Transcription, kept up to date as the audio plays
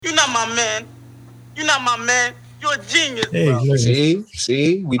You're not my man. You're not my man. You're a genius, Hey, bro.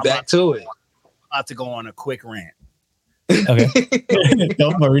 See, we back to it. About to go on a quick rant. okay.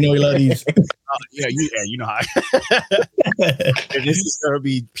 Don't worry, we know we love these. You know how. And this is gonna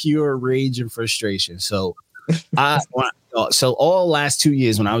be pure rage and frustration. So, all last 2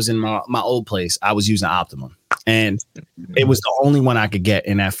 years when I was in my old place, I was using Optimum, and it was the only one I could get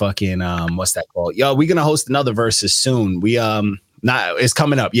in that fucking what's that called? Yo, we're gonna host another versus soon. It's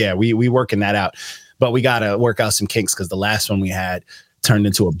coming up. Yeah, we working that out, but we gotta work out some kinks because the last one we had turned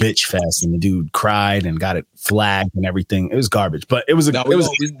into a bitch fest, and the dude cried and got it flagged and everything. It was garbage, but it was.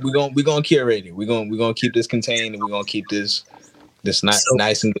 We're gonna curate it. We're gonna keep this contained, and we're gonna keep this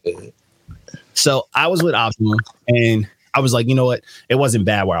nice and good. So I was with Optimum, and I was like, you know what? It wasn't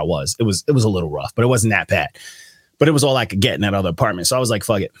bad where I was. It was a little rough, but it wasn't that bad. But it was all I could get in that other apartment. So I was like,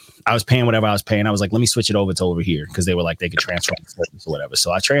 fuck it. I was paying whatever I was paying. I was like, let me switch it over to over here because they were like, they could transfer or whatever.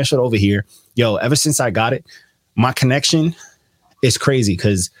 So I transferred over here. Yo, ever since I got it, my connection is crazy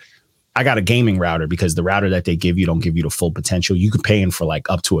because I got a gaming router because the router that they give you don't give you the full potential. You could pay in for like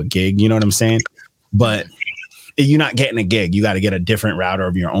up to a gig. You know what I'm saying? But you're not getting a gig. You got to get a different router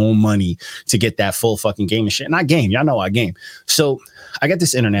of your own money to get that full fucking gaming shit. And I game. Y'all know I game. So I get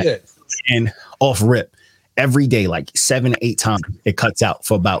this internet and off rip every day, like 7 to 8 times it cuts out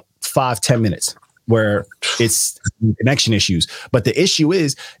for about 5-10 minutes where it's connection issues. But the issue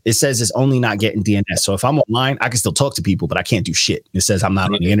is it says it's only not getting DNS. So if I'm online, I can still talk to people, but I can't do shit. It says I'm not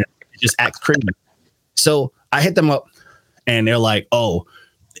on the internet. It just acts crazy. So I hit them up and they're like, oh,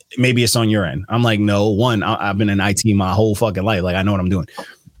 maybe it's on your end. I'm like, no, one, I've been in IT my whole fucking life. Like, I know what I'm doing.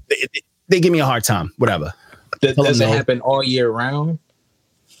 They give me a hard time, whatever. Does it happen all year round?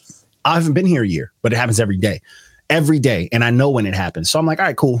 I haven't been here a year, but it happens every day. And I know when it happens. So I'm like, all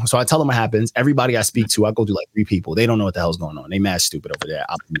right, cool. So I tell them what happens. Everybody I speak to, I go through like 3 people. They don't know what the hell's going on. They mad stupid over there.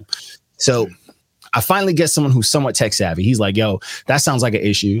 So I finally get someone who's somewhat tech savvy. He's like, yo, that sounds like an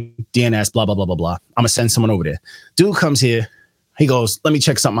issue. DNS, blah, blah, blah, blah, blah. I'm going to send someone over there. Dude comes here. He goes, let me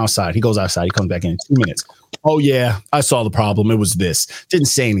check something outside. He goes outside. He comes back in 2 minutes. Oh, yeah, I saw the problem. It was this. Didn't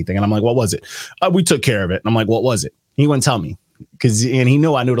say anything. And I'm like, what was it? We took care of it. And I'm like, what was it? He wouldn't tell me and he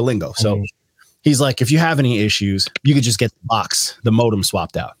knew I knew the lingo. So he's like, if you have any issues, you could just get the modem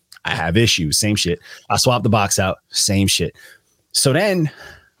swapped out. I have issues. Same shit. I swapped the box out. Same shit. So then,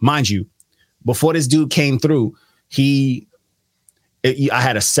 mind you, before this dude came through, I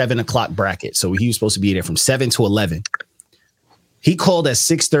had a 7 o'clock bracket. So he was supposed to be there from 7 to 11. He called at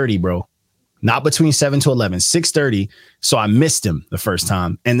 6:30, bro. Not between 7 to 11, 6:30. So I missed him the first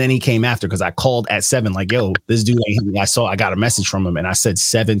time. And then he came after because I called at 7, like, yo, this dude, I got a message from him and I said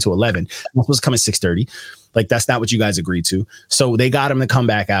 7 to 11. I'm supposed to come at 6:30. Like, that's not what you guys agreed to. So they got him to come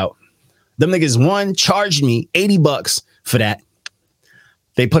back out. Them niggas, charged me $80 for that.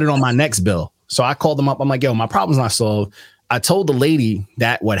 They put it on my next bill. So I called them up. I'm like, yo, my problem's not solved. I told the lady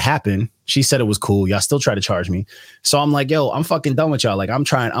that what happened. She said it was cool. Y'all still try to charge me. So I'm like, yo, I'm fucking done with y'all. Like, I'm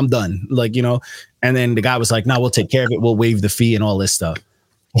done. Like, you know, and then the guy was like, no, we'll take care of it. We'll waive the fee and all this stuff.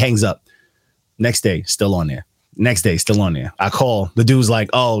 Hangs up. Next day, still on there. Next day, still on there. I call. The dude's like,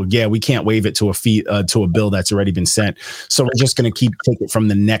 oh, yeah, we can't waive it to a fee, to a bill that's already been sent. So we're just going to take it from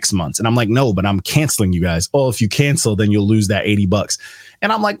the next month. And I'm like, no, but I'm canceling you guys. Oh, if you cancel, then you'll lose that $80.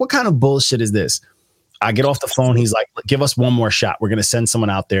 And I'm like, what kind of bullshit is this? I get off the phone. He's like, give us one more shot. We're going to send someone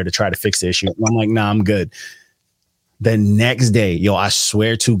out there to try to fix the issue. And I'm like, nah, I'm good. The next day, yo, I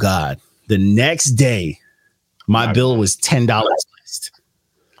swear to God, the next day, my bill was $10 less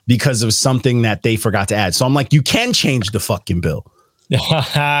because of something that they forgot to add. So I'm like, you can change the fucking bill.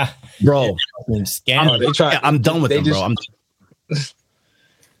 Bro, I'm done with them, bro.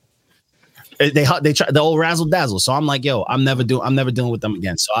 They try the old razzle dazzle. So I'm like, yo, I'm never dealing with them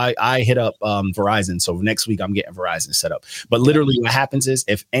again. So I hit up Verizon. So next week I'm getting Verizon set up. But literally what happens is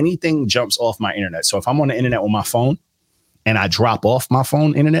if anything jumps off my internet. So if I'm on the internet with my phone and I drop off my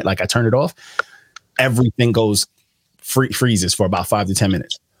phone internet, like I turn it off, everything goes freezes for about 5 to 10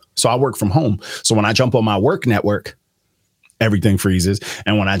 minutes. So I work from home. So when I jump on my work network, everything freezes.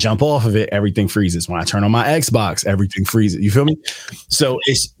 And when I jump off of it, everything freezes. When I turn on my Xbox, everything freezes. You feel me? So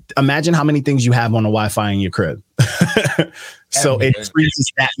imagine how many things you have on the Wi-Fi in your crib. So it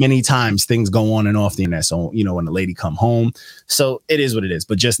freezes that many times. Things go on and off the internet. So, you know, when the lady come home, so it is what it is.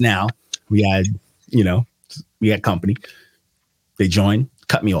 But just now we had company. They joined,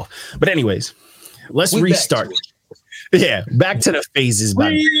 cut me off. But anyways, let's restart. Yeah, back to the phases.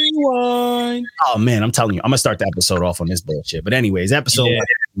 Rewind. Oh man, I'm telling you, I'm gonna start the episode off on this bullshit. But anyways, episode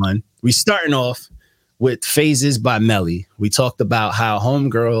 1, we starting off with Phases by Melly. We talked about how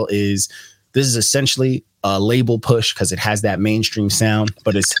homegirl is This is essentially a label push because it has that mainstream sound,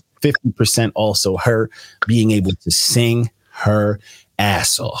 but it's 50% also her being able to sing her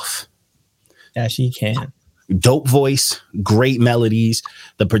ass off. Yeah, she can. Dope voice, great melodies.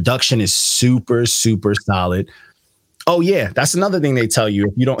 The production is super, super solid. Oh yeah, that's another thing they tell you.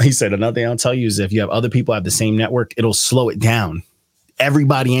 If you don't, he said another thing I'll tell you is if you have other people have the same network, it'll slow it down.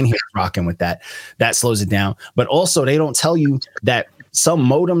 Everybody in here is rocking with that. That slows it down. But also they don't tell you that some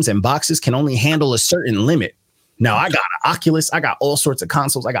modems and boxes can only handle a certain limit. Now I got an Oculus, I got all sorts of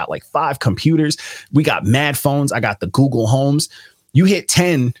consoles, I got like 5 computers, we got mad phones, I got the Google Homes. You hit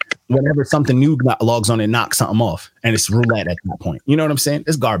 10 whenever something new logs on and knocks something off, and it's roulette at that point. You know what I'm saying?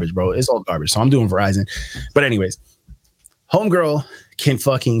 It's garbage, bro. It's all garbage. So I'm doing Verizon. But anyways, homegirl can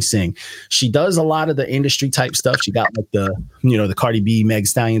fucking sing. She does a lot of the industry type stuff. She got like the, you know, the Cardi B, Meg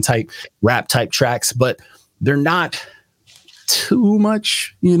Stallion type rap type tracks, but they're not too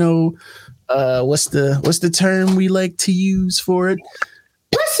much, you know. What's the term we like to use for it?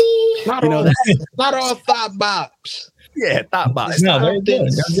 Pussy. Not all thought bops. Yeah, thought bops. No, very good.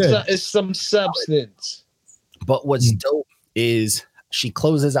 It's some substance. But what's dope is she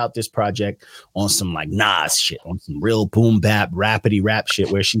closes out this project on some like Nas shit, on some real boom bap, rapidy rap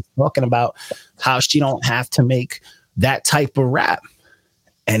shit, where she's talking about how she don't have to make that type of rap.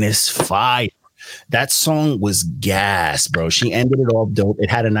 And it's fire. That song was gas, bro. She ended it off dope.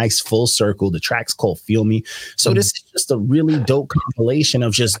 It had a nice full circle. The track's called Feel Me. So this is just a really dope compilation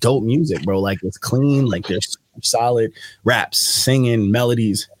of just dope music, bro. Like it's clean, like there's solid raps, singing,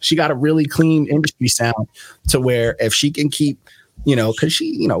 melodies. She got a really clean industry sound to where if she can keep, you know, because she,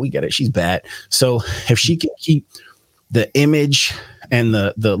 you know, we get it, she's bad. So if she can keep the image and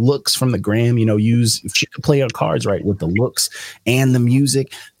the looks from the gram, you know, if she could play her cards right with the looks and the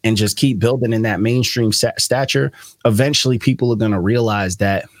music and just keep building in that mainstream stature, eventually people are going to realize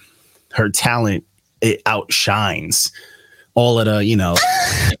that her talent, it outshines all of the, you know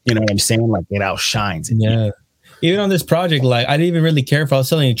what I'm saying? Like it outshines it. Yeah. Even on this project, like I didn't even really care if I was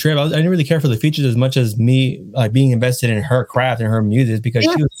selling a trip. I didn't really care for the features as much as me like being invested in her craft and her music because she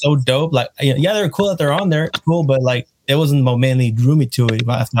was so dope. Like, yeah, they're cool that they're on there, cool, but like it wasn't what mainly drew me to it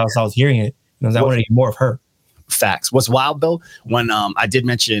after I was hearing it. I wanted to hear more of her. Facts. What's wild though, when I did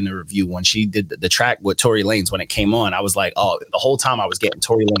mention in the review when she did the track with Tory Lanez when it came on, I was like, oh, the whole time I was getting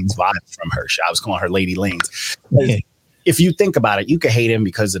Tory Lanez vibes from her. I was calling her Lady Lanez. Okay. If you think about it, you could hate him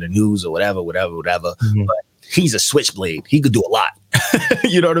because of the news or whatever, mm-hmm. But he's a switchblade. He could do a lot.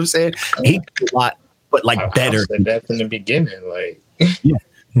 You know what I'm saying? He could do a lot, but like better. That's in the beginning, like yeah,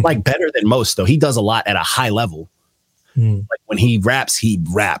 like better than most though. He does a lot at a high level. Like when he raps, he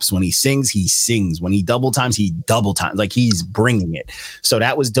raps. When he sings. When he double times, he double times. Like he's bringing it. So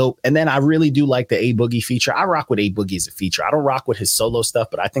that was dope. And then I really do like the A Boogie feature. I rock with A Boogie as a feature. I don't rock with his solo stuff,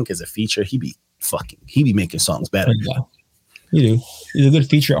 but I think as a feature, he be making songs better. Yeah. You do. He's a good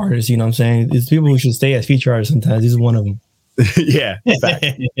feature artist. You know what I'm saying? There's people who should stay as feature artists sometimes. He's one of them. Yeah. Fact.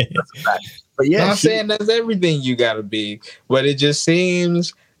 But yeah, I'm saying that's everything you gotta be. But it just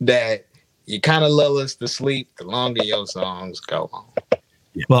seems that you kind of lull us to sleep the longer your songs go on.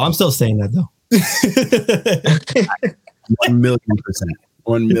 Yeah. Well, I'm still saying that though.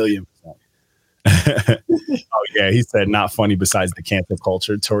 1,000,000%. Oh yeah, he said not funny besides the cancel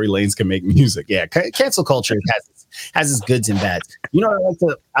culture. Tory Lanez can make music. Yeah, cancel culture has its goods and bads. You know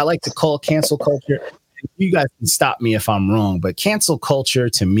what I like to call cancel culture? You guys can stop me if I'm wrong, but cancel culture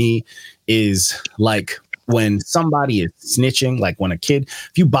to me is like when somebody is snitching, like when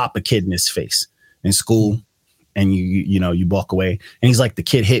if you bop a kid in his face in school and you walk away and he's like, the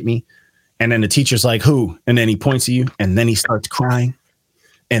kid hit me. And then the teacher's like, who? And then he points at you and then he starts crying.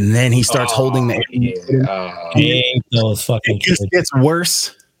 And then he starts holding the those fucking it just gets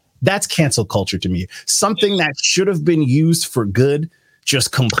worse. That's cancel culture to me. Something that should have been used for good,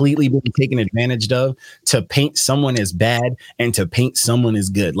 just completely been taken advantage of to paint someone as bad and to paint someone as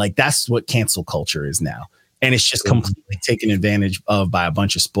good. Like that's what cancel culture is now. And it's just completely taken advantage of by a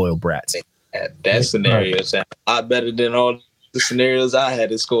bunch of spoiled brats. That scenario sounds a lot better than all the scenarios I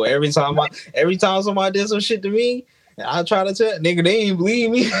had in school. Every time somebody did some shit to me, I try to tell nigga, they ain't believe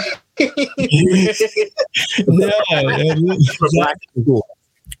me.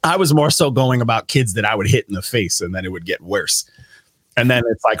 I was more so going about kids that I would hit in the face and then it would get worse. And then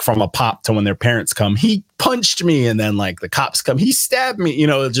it's like from a pop to when their parents come, he punched me. And then like the cops come, he stabbed me. You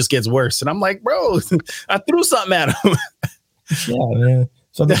know, it just gets worse. And I'm like, bro, I threw something at him. Yeah, man.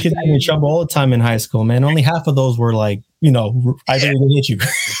 So the kids got in trouble all the time in high school, man. Only half of those were like, I didn't hit you.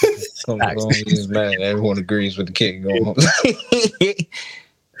 Man, everyone agrees with the kid going on.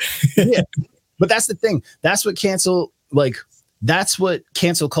 Yeah. But that's the thing. That's what cancel, like, That's what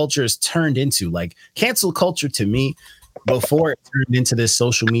cancel culture has turned into. Like cancel culture to me, before it turned into this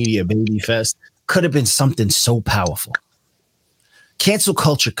social media baby fest, could have been something so powerful. Cancel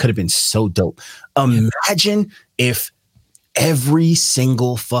culture could have been so dope. Imagine if every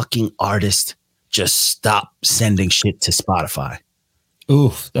single fucking artist just stopped sending shit to Spotify.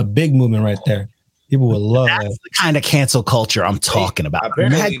 Oof, a big movement right there. People would love That's that. the kind of cancel culture I'm talking about.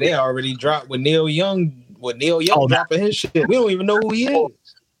 Apparently, Imagine- they already dropped with Neil Young. With Neil Young dropping his shit, we don't even know who he is.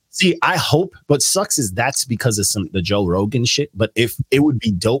 See, I hope what sucks is that's because of the Joe Rogan shit. But if it would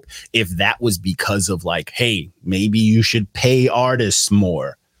be dope if that was because of like, hey, maybe you should pay artists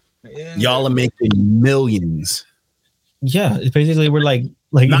more. Yeah. Y'all are making millions. Yeah, it's basically we're like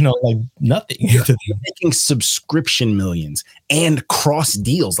nothing. You're making subscription millions and cross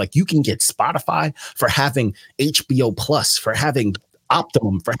deals. Like you can get Spotify for having HBO Plus, for having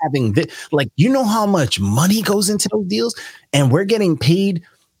Optimum, for having this. Like, you know how much money goes into those deals, and we're getting paid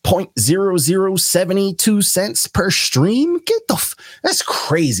 0.0072 cents per stream. Get the that's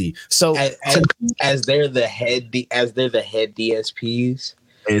crazy. So as they're the head DSPs,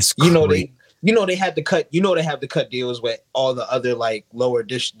 it's they had to cut they have to cut deals with all the other like lower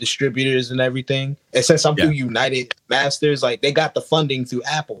distributors and everything. And since I'm through United Masters, like they got the funding through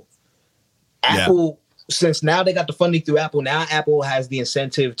Apple. Since now they got the funding through Apple, now Apple has the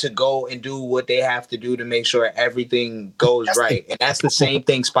incentive to go and do what they have to do to make sure everything goes right. And that's the same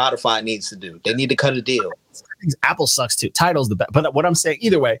thing Spotify needs to do. They need to cut a deal. Apple sucks too. Tidal's the best. But what I'm saying,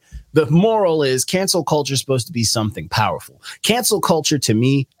 either way, the moral is cancel culture is supposed to be something powerful. Cancel culture to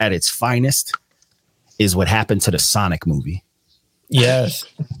me at its finest is what happened to the Sonic movie. Yes.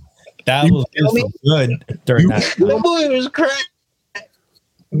 That was so good during that time. The movie was crazy.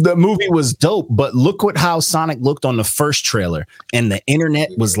 The movie was dope, but look how Sonic looked on the first trailer, and the internet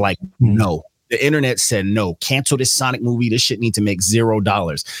was like, no. The internet said, no, cancel this Sonic movie. This shit needs to make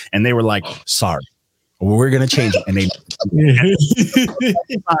 $0. And they were like, sorry, we're going to change it. And they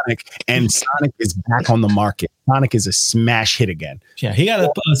Sonic, and Sonic is back on the market. Sonic is a smash hit again. Yeah, he got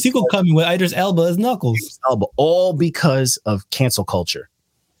a sequel coming with Idris Elba as Knuckles. All because of cancel culture.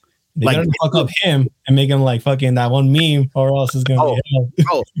 They gotta fuck up him and make him like fucking that one meme, or else it's gonna be hell.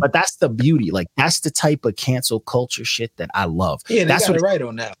 Bro, but that's the beauty. Like that's the type of cancel culture shit that I love. Yeah, that's got it right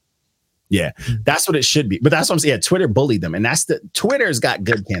on that. Yeah, that's what it should be. But that's what I'm saying. Yeah, Twitter bullied them, and Twitter's got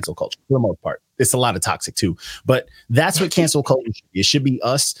good cancel culture for the most part. It's a lot of toxic too, but that's what cancel culture should be. It should be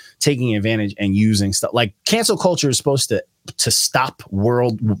us taking advantage and using stuff. Like cancel culture is supposed to stop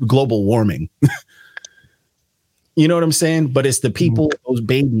global warming. You know what I'm saying? But it's the people, those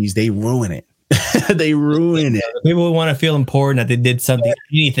babies, they ruin it. They ruin it. People want to feel important that they did something,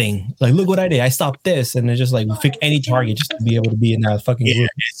 anything. Like, look what I did. I stopped this. And it's just like, pick any target just to be able to be in that fucking group.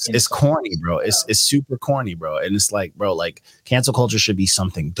 It's corny, bro. It's super corny, bro. And it's like, bro, like cancel culture should be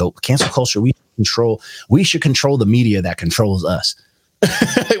something dope. Cancel culture, we should control the media that controls us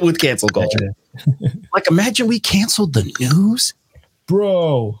with cancel culture. Like, imagine we canceled the news.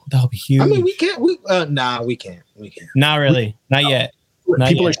 Bro, that would be huge. I mean, we can't. We can't. Not really. Not yet.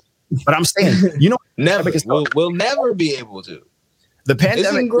 People are, but I'm saying, never. We'll never be able to. The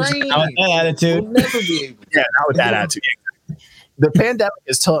pandemic. Not with that attitude. We'll never be able to. Yeah, not with that attitude. The pandemic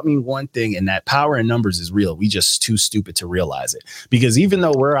has taught me one thing, and that power in numbers is real. We just too stupid to realize it. Because even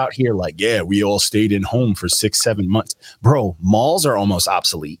though we're out here like, yeah, we all stayed in home for 6-7 months, bro, malls are almost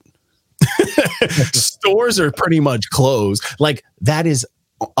obsolete. Stores are pretty much closed. Like that is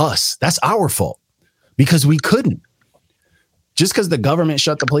us. That's our fault because we couldn't. Just because the government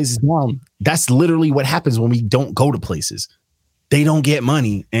shut the places down, that's literally what happens when we don't go to places. They don't get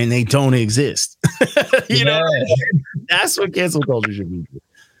money and they don't exist. You know, that's what cancel culture should be.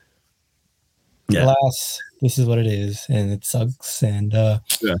 Yeah. Alas, this is what it is, and it sucks. And But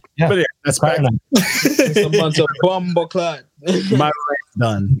yeah, that's fine. It's a bunch of bumbleclot. My rant's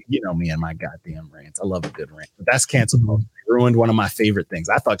done. You know me and my goddamn rants. I love a good rant. But that's cancel culture. It ruined one of my favorite things.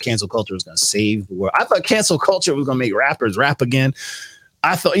 I thought cancel culture was going to save the world. I thought cancel culture was going to make rappers rap again.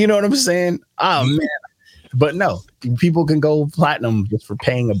 I thought, you know what I'm saying? Oh, man. But no, people can go platinum just for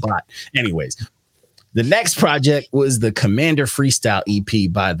paying a bot. Anyways, the next project was the Commander Freestyle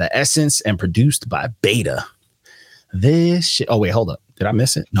EP by The Essence and produced by Beta. This shit. Oh, wait, hold up. Did I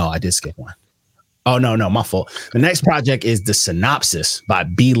miss it? No, I did skip one. Oh, no, my fault. The next project is The Synopsis by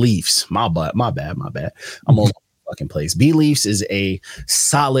B Leafs. My bad. I'm all over the fucking place. B Leafs is a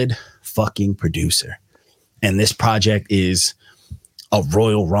solid fucking producer. And this project is a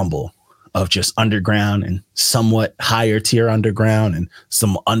Royal Rumble of just underground and somewhat higher tier underground and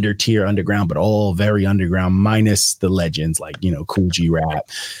some under tier underground, but all very underground, minus the legends like, Cool G Rap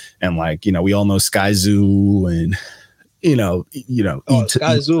and like, we all know Sky Zoo and Oh,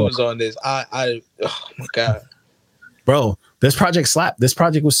 Sky Zoo was on this. Oh my god, bro, this project slapped. This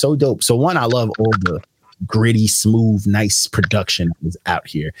project was so dope. So one, I love all the gritty, smooth, nice production that was out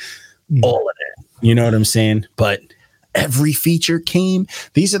here. All of that. You know what I'm saying? But every feature came.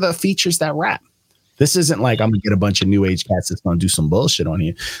 These are the features that rap. This isn't like I'm gonna get a bunch of new age cats that's gonna do some bullshit on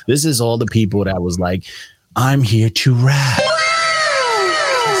here. This is all the people that was like, I'm here to rap.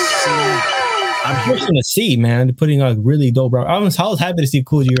 I'm pushing to see, man, putting a really dope, bro. I was happy to see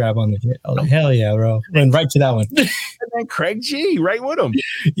Cool G rap on the shit. I was like, hell yeah, bro. Went right to that one. And then Craig G, right with him.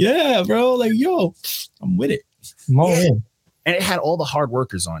 Yeah, bro. Like, yo, I'm with it. I'm all in. And it had all the hard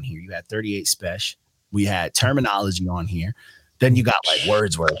workers on here. You had 38 Special. We had Terminology on here. Then you got like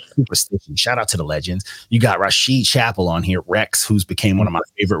Wordsworth, Superstition. Shout out to the legends. You got Rashid Chapel on here, Rex, who's became one of my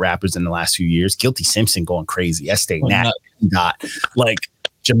favorite rappers in the last few years. Guilty Simpson going crazy. Estate Nat, got like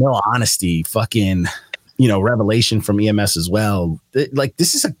Jamil Honesty, fucking, Revelation from EMS as well. Like,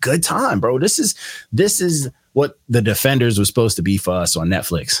 this is a good time, bro. This is what The Defenders was supposed to be for us on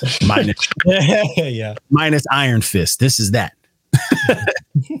Netflix. Minus Iron Fist. This is that.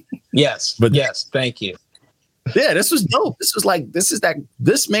 Yes, yes, thank you. Yeah, this was dope.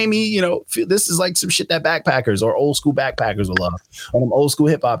 This made me, feel this is like some shit that backpackers or old school backpackers will love. Or them old school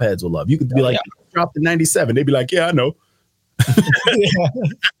hip hop heads will love. You could be like, dropped in 97. They'd be like, yeah, I know.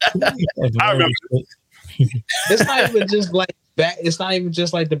 I remember. It's not even just like it's not even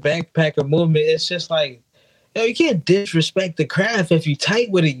just like the backpacker movement. It's just like, you can't disrespect the craft. If you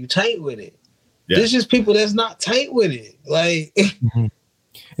tight with it, you tight with it. Yeah. There's just people that's not tight with it. Like, and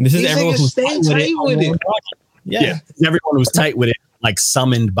this is everyone who's stay tight with it. Yeah, everyone who's tight with it, like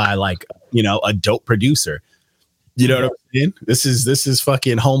summoned by like a dope producer. You know what I'm saying? This is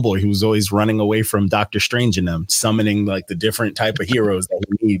fucking Homeboy who's always running away from Doctor Strange and them, summoning like the different type of heroes that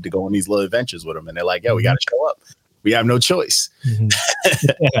we need to go on these little adventures with them. And they're like, yo, we got to show up. We have no choice.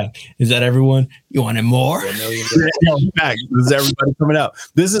 Yeah. Is that everyone? You wanted more? This is everybody coming out.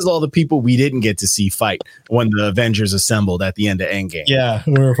 This is all the people we didn't get to see fight when the Avengers assembled at the end of Endgame. Yeah,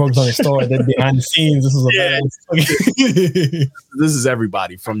 we were focused on the story. Then behind the scenes, this was this is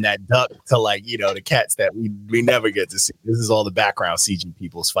everybody from that duck to like the cats that we never get to see. This is all the background CG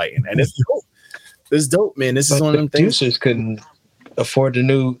people's fighting, and it's dope. It's dope, man. This is one of them things. Producers couldn't afford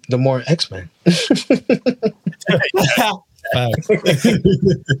the more X-Men.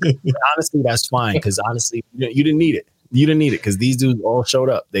 Honestly, that's fine because honestly, you didn't need it. You didn't need it because these dudes all showed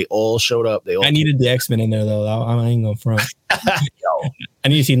up. They all showed up. I needed the X-Men in there though. I ain't going front. I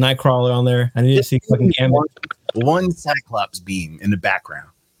need to see Nightcrawler on there. I need to see fucking one Cyclops beam in the background.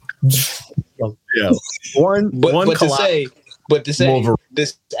 Yeah, but to say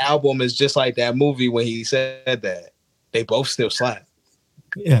this album is just like that movie when he said that. They both still slap.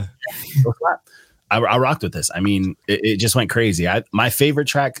 Yeah. I rocked with this. I mean, it just went crazy. My favorite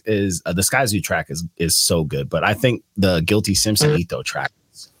track is the Sky Zoo track is so good, but I think the Guilty Simpson Etho track,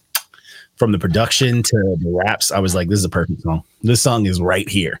 from the production to the raps, I was like, this is a perfect song. This song is right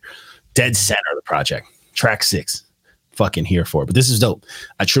here. Dead center of the project. Track 6. Fucking here for it. But this is dope.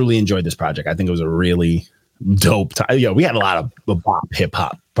 I truly enjoyed this project. I think it was a really dope time. We had a lot of hip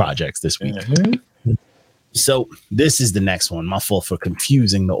hop projects this week. Mm-hmm. So this is the next one. My fault for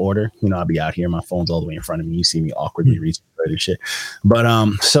confusing the order. I'll be out here. My phone's all the way in front of me. You see me awkwardly reaching for it and shit. But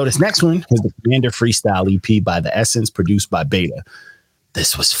so this next one was the Commander Freestyle EP by The Essence, produced by Beta.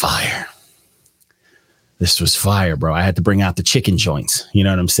 This was fire. This was fire, bro. I had to bring out the chicken joints. You know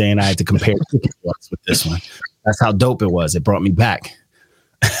what I'm saying? I had to compare chicken joints with this one. That's how dope it was. It brought me back.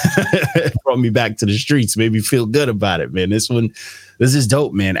 It brought me back to the streets. Made me feel good about it, man. This is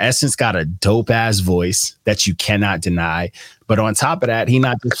dope, man. Essence got a dope ass voice that you cannot deny. But on top of that, he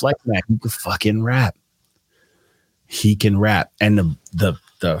not just flexing that. He can fucking rap. He can rap. And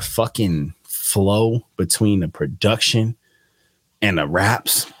the fucking flow between the production and the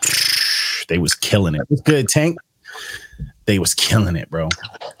raps, they was killing it. It was good, Tank. They was killing it, bro.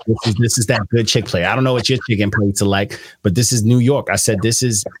 This is that good chick play. I don't know what your chicken plates are like, but this is New York. I said this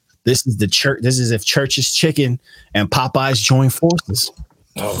is the church. This is if Church's Chicken and Popeyes join forces.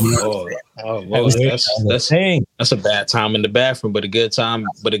 That's a bad time in the bathroom, but a good time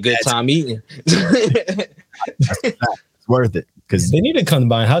eating. It's worth it because they need to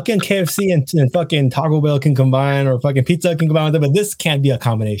combine. How can KFC and fucking Taco Bell can combine, or fucking pizza can combine with it, but this can't be a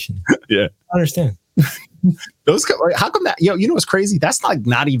combination? Yeah, I understand. How come that? You know what's crazy? That's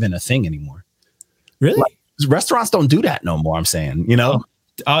not even a thing anymore. Really? Like, restaurants don't do that no more. I'm saying,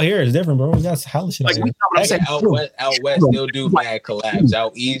 out here it's different, bro. That's hella shit. Out west, they'll do bad collabs.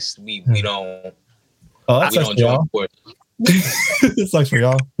 Out east, we don't. Oh, that sucks for y'all. It sucks for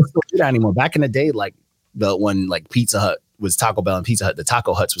y'all. Don't do that anymore. Back in the day, like when like Pizza Hut was Taco Bell and Pizza Hut, the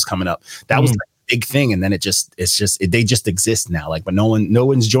Taco Huts was coming up. That was like a big thing, and then they just exist now. Like, but no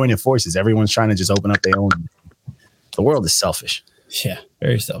one's joining forces. Everyone's trying to just open up their own. The world is selfish. Yeah,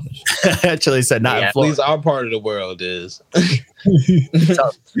 very selfish. Actually, said not. At least our part of the world is.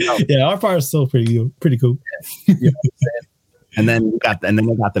 Yeah, our part is still pretty cool. You know what I'm saying? And then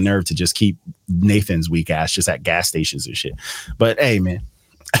they got the nerve to just keep Nathan's weak ass just at gas stations and shit. But hey, man,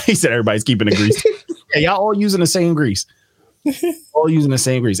 he said everybody's keeping the grease. Yeah, y'all all using the same grease. All using the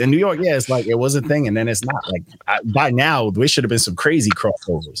same grease. In New York, yeah, it's like it was a thing, and then it's not. Like by now, there should have been some crazy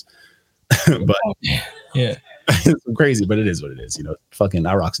crossovers. But yeah, it's crazy, but it is what it is. You know, fucking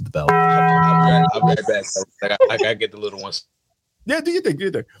I rocks at the bell. I'll be right back. I gotta get the little ones. Yeah, do you think?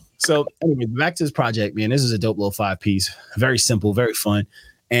 So anyway, back to this project, man. This is a dope little 5-piece. Very simple, very fun.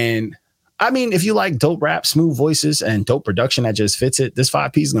 And I mean, if you like dope rap, smooth voices, and dope production that just fits it, this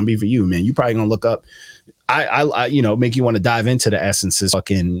 5-piece is gonna be for you, man. You probably gonna look up. I make you want to dive into the essences.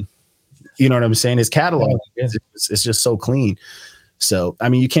 Fucking, you know what I'm saying? His catalog, it's just so clean. So I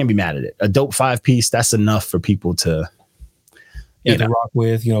mean, you can't be mad at it. A dope 5-piece, that's enough for people to. To rock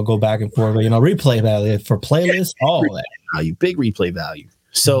with, go back and forth, replay value for playlists, all that value, big replay value.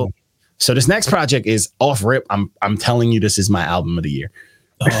 So this next project is off rip. I'm telling you, this is my album of the year.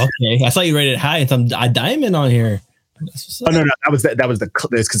 Oh, okay. I saw you rated high and some a diamond on here. Oh no, that was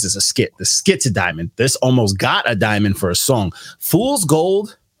because it's a skit. The skit's a diamond. This almost got a diamond for a song. Fool's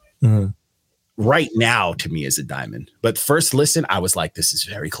Gold. Right now to me is a diamond, but first listen I was like, this is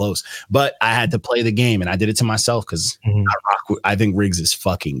very close, but I had to play the game and I did it to myself because I think Riggs is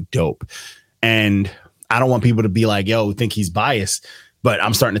fucking dope, and I don't want people to be like, yo, think he's biased, but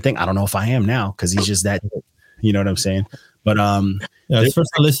I'm starting to think I don't know if I am now because he's just that dope. You know what I'm saying? But it's first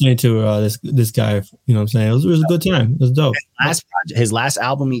time listening to this guy, you know what I'm saying, it was a good time. It was dope. His last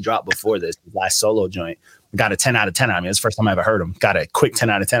album he dropped before this, his last solo joint, got a 10 out of 10 out of me. It's the first time I ever heard him. Got a quick 10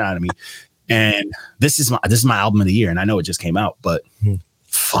 out of 10 out of me. And this is my album of the year, and I know it just came out, but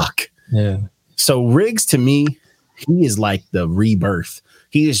fuck. Yeah. So Riggs to me, he is like the rebirth.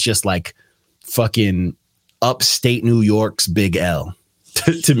 He is just like fucking upstate New York's Big L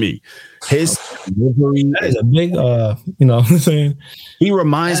to me. His delivery is a big, you know what I'm saying? He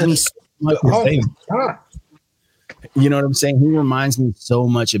reminds me so much. You know what I'm saying? He reminds me so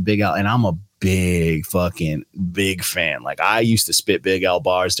much of Big L, and I'm a big fan. Like I used to spit Big L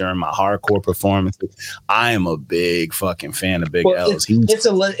bars during my hardcore performances. I am a big fucking fan of Big L's. It's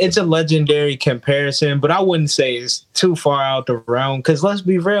a legendary comparison, but I wouldn't say it's too far out the realm because let's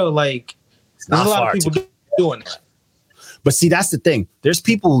be real, like there's a lot of people doing that. But see, that's the thing. There's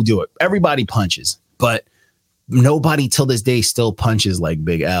people who do it. Everybody punches, but nobody till this day still punches like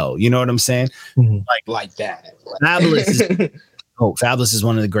Big L. You know what I'm saying? Like that. Fabulous is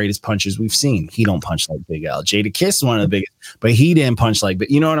one of the greatest punchers we've seen. He don't punch like Big L. Jadakiss is one of the biggest, but he didn't punch like. But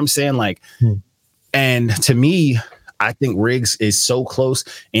you know what I'm saying? Like, and to me, I think Riggs is so close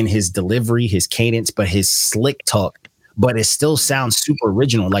in his delivery, his cadence, but his slick talk. But it still sounds super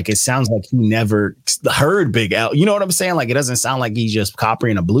original. Like it sounds like he never heard Big L. You know what I'm saying? Like it doesn't sound like he's just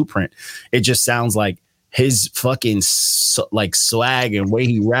copying a blueprint. It just sounds like his fucking like swag and way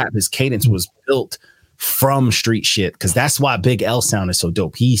he rap, his cadence was built from street shit, because that's why Big L sounded so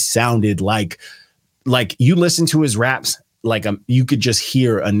dope. He sounded like you listen to his raps, like you could just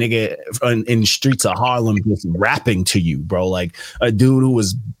hear a nigga in the streets of Harlem just rapping to you, bro. Like a dude who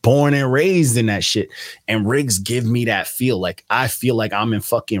was born and raised in that shit. And Riggs give me that feel. Like I feel like I'm in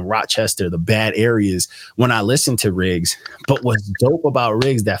fucking Rochester, the bad areas, when I listen to Riggs. But what's dope about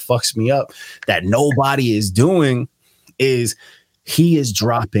Riggs that fucks me up, that nobody is doing, is he is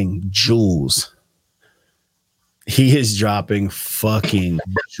dropping jewels. He is dropping fucking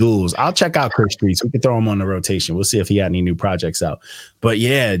jewels. I'll check out Chris Streets. We can throw him on the rotation. We'll see if he had any new projects out. But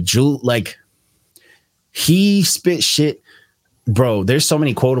yeah, like he spit shit, bro. There's so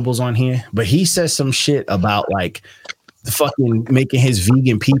many quotables on here, but he says some shit about like the fucking making his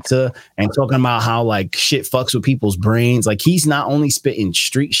vegan pizza and talking about how like shit fucks with people's brains. Like he's not only spitting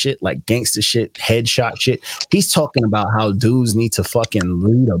street shit, like gangster shit, headshot shit. He's talking about how dudes need to fucking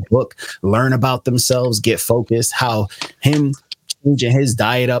read a book, learn about themselves, get focused, how him changing his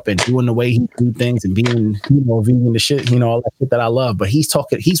diet up and doing the way he do things and being, vegan to shit, all that shit that I love. But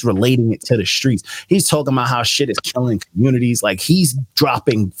he's relating it to the streets. He's talking about how shit is killing communities. Like he's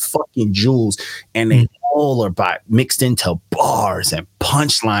dropping fucking jewels, and they all are mixed into bars and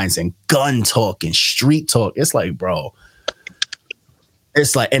punchlines and gun talk and street talk. It's like, bro,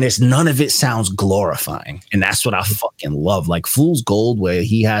 it's like, and it's none of it sounds glorifying. And that's what I fucking love. Like Fool's Gold, where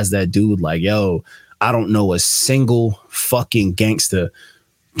he has that dude like, yo, I don't know a single fucking gangster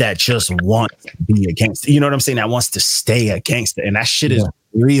that just wants to be a gangster. You know what I'm saying? That wants to stay a gangster. And that shit is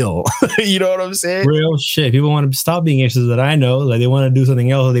real. You know what I'm saying? Real shit. People want to stop being gangsters that I know. Like they want to do something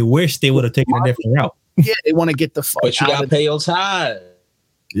else. Or they wish they would have taken a different route. Yeah, they want to get the fuck But you out gotta of pay your tithe.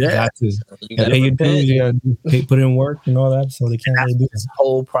 Yeah. You Pay your dues, you gotta put in work and all that. So they can't really do this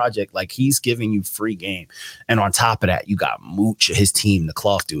whole project. Like he's giving you free game. And on top of that, you got Mooch, his team, the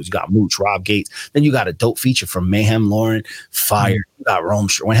Cloth Dudes. You got Mooch, Rob Gates. Then you got a dope feature from Mayhem Lauren, Fire. You got Rome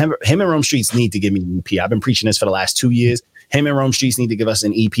Street. When him and Rome Streets need to give me an EP. I've been preaching this for the last 2 years. Him and Rome Streets need to give us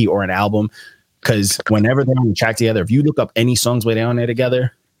an EP or an album. Because whenever they're on the track together, if you look up any songs where they're on there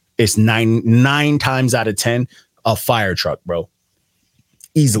together, it's nine times out of 10 a fire truck, bro.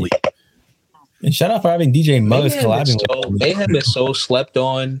 Easily. And shout out for having DJ Muggs collabing with Mayhem is so slept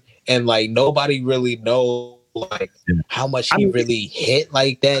on, and like nobody really know like how much he really hit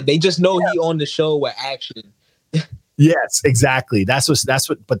like that. They just know he on the show with Action. Yes, exactly. That's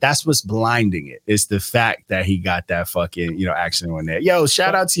what's blinding it. It's the fact that he got that fucking, Action on there. Yo,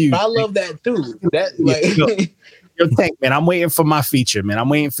 shout out to you. I love that too. That like Yo, Tank, man, I'm waiting for my feature, man. I'm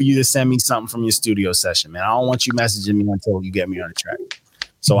waiting for you to send me something from your studio session, man. I don't want you messaging me until you get me on the track.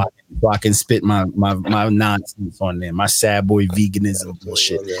 So I can spit my nonsense on there, my sad boy veganism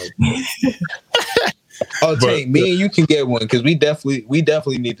bullshit. Oh, Tank, me and you can get one because we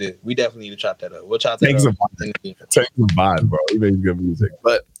definitely need to chop that up. We'll chop that up. Tank's a vibe, bro. He makes good music.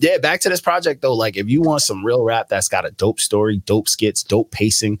 But yeah, back to this project though. Like, if you want some real rap that's got a dope story, dope skits, dope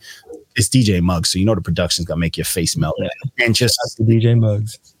pacing, it's DJ Muggs. So the production's gonna make your face melt. And just DJ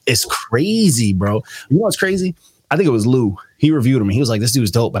Muggs. It's crazy, bro. You know what's crazy? I think it was Lou. He reviewed him. He was like, "This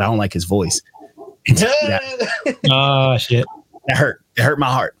dude's dope, but I don't like his voice." Oh shit! That hurt. It hurt my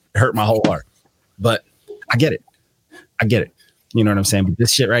heart. It hurt my whole heart. But I get it. You know what I'm saying? But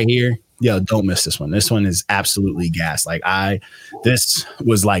this shit right here, yo, don't miss this one. This one is absolutely gas. Like this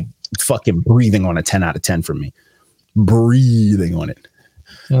was like fucking breathing on a 10 out of 10 for me. Breathing on it.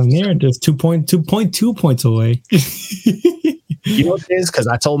 Near just 2.2 points away. You know what it is? Because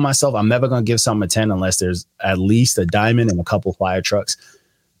I told myself I'm never gonna give something a 10 unless there's at least a diamond and a couple fire trucks.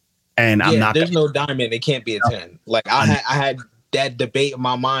 And I'm not. There's no diamond. It can't be a 10. Like I had that debate in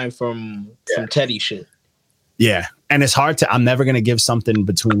my mind from Teddy shit. Yeah, and it's hard to. I'm never gonna give something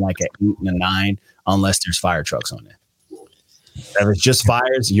between like an 8 and a 9 unless there's fire trucks on it. If it's just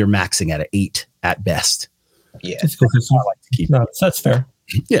fires, you're maxing at an 8 at best. Yeah, that's cool. I like to keep that's fair.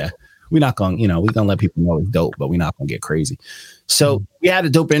 Yeah. We're not going, we're going to let people know it's dope, but we're not going to get crazy. So we had a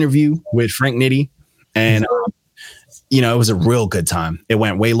dope interview with Frank Nitty, and, it was a real good time. It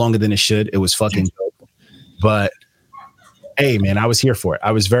went way longer than it should. It was fucking dope. But hey, man, I was here for it.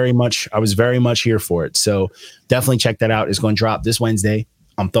 I was very much here for it. So definitely check that out. It's going to drop this Wednesday.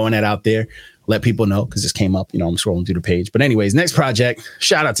 I'm throwing that out there. Let people know because this came up. I'm scrolling through the page. But anyways, next project.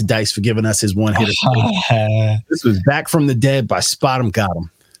 Shout out to Dice for giving us his one hitter. This was Back from the Dead by Spot 'em Got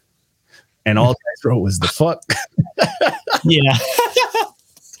 'em. And all Dice wrote was the fuck. Yeah.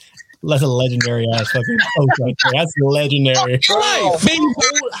 That's a legendary ass fucking post right there. That's legendary.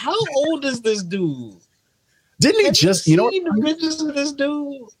 How old is this dude? Didn't he just, the pictures of this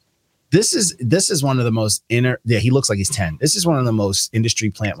dude? This is one of the most he looks like he's 10. This is one of the most industry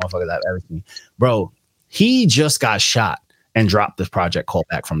plant motherfuckers I've ever seen. Bro, he just got shot and dropped this project called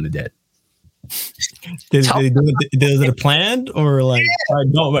Back from the Dead. Is it planned or like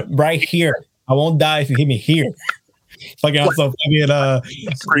no, but right here? I won't die if you hit me here. Fucking also fucking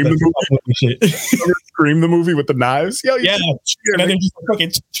Scream the movie. Scream the movie with the knives. Yo, yeah. They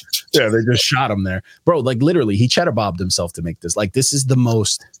just shot him there, bro. Like literally, he cheddar bobbed himself to make this. Like this is the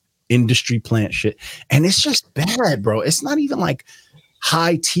most industry plant shit, and it's just bad, bro. It's not even like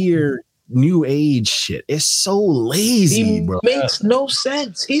high tier new age shit. It's so lazy, bro. Makes no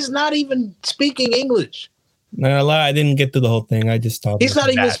sense. He's not even speaking English. No lie, I didn't get through the whole thing. I just thought he's not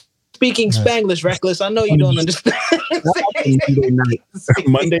even speaking Spanglish. Reckless. I know you don't understand.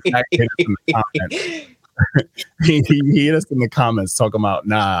 Monday night hit us in the comments. He hit us in the comments talking about,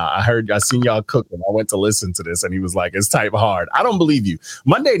 I seen y'all cooking. I went to listen to this, and he was like, it's type hard. I don't believe you.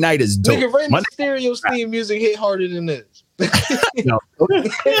 Monday night is dope. Nigga, Rey Mysterio's theme music hit harder than this. No.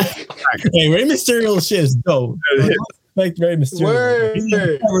 Hey, Rey Mysterio shit is dope. Like Rey Mysterio.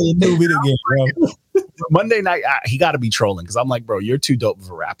 Monday night, he got to be trolling because I'm like, bro, you're too dope of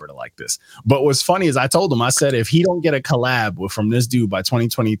a rapper to like this. But what's funny is I told him, I said, if he don't get a collab from this dude by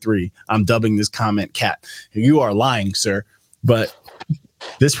 2023, I'm dubbing this comment cat. You are lying, sir. But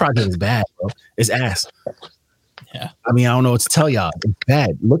this project is bad, bro. It's ass. Yeah. I mean, I don't know what to tell y'all. It's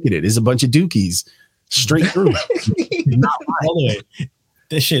bad. Look at it. It's a bunch of dookies straight through. Not all the way.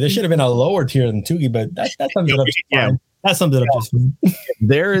 This shit, there should have been a lower tier than Toogie, but that sums it up. Yeah. That sums it up just fine.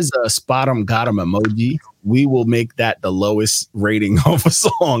 There is a spot 'em got 'em emoji. We will make that the lowest rating of a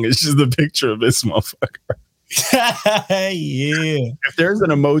song. It's just the picture of this motherfucker. Yeah. If there's an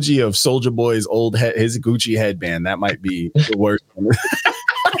emoji of Soulja Boy's old his Gucci headband, that might be the worst one.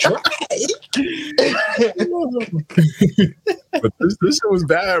 But this shit was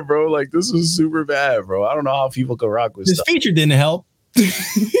bad, bro. Like, this was super bad, bro. I don't know how people could rock with This stuff. feature didn't help.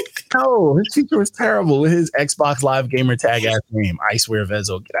 No, his feature was terrible with his Xbox Live gamer tag ass name. I swear,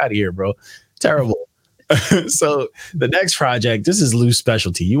 Vezo, get out of here, bro. Terrible. So the next project, this is Lou's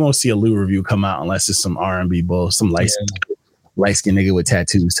specialty. You won't see a Lou review come out unless it's some R&B bull, some light-skinned nigga with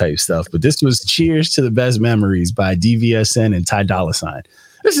tattoos type stuff. But this was Cheers to the Best Memories by DVSN and Ty Dolla $ign.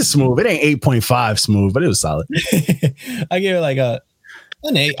 This is smooth. It ain't 8.5 smooth, but it was solid. I gave it like an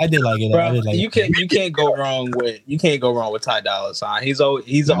 8. I did like it. Bro, I did like you can't go wrong with Ty Dolla $ign.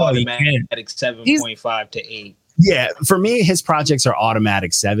 He's an automatic 7.5 to 8. Yeah, for me, his projects are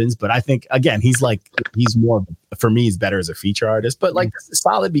automatic 7s, but I think again, he's more, for me, he's better as a feature artist. But like, this is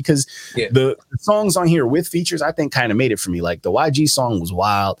solid because the songs on here with features, I think, kind of made it for me. Like the YG song was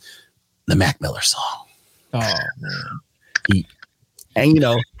wild, the Mac Miller song. Oh man. And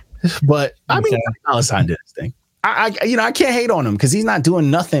but I mean, Dolla $ign did his thing. I can't hate on him because he's not doing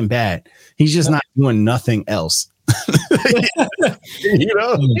nothing bad. He's just not doing nothing else. He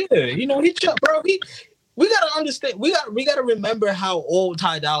bro. We gotta understand. We gotta remember how old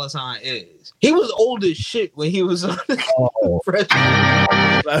Ty Dolla $ign is. He was old as shit when he was on Fresh.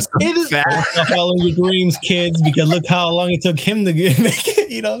 That's Stop following your dreams, kids, because look how long it took him to make it.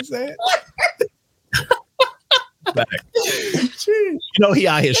 You know what I'm saying? He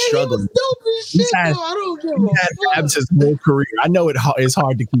out here struggling. He had abs his whole career. I know it's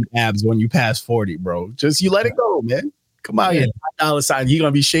hard to keep abs when you pass 40, bro. Just you let it go, man. Come out here, Dolla $ign. You're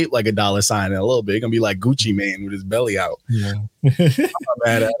gonna be shaped like a Dolla $ign in a little bit. You're gonna be like Gucci Mane with his belly out. Yeah. I'm not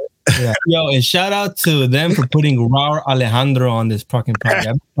mad at it. Yeah. Yo, and shout out to them for putting Raul Alejandro on this fucking project.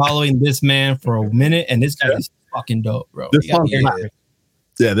 I've been following this man for a minute, and this guy is fucking dope, bro. This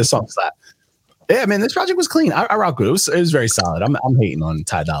song slap. Yeah, man, this project was clean. I rock with it. It was very solid. I'm hating on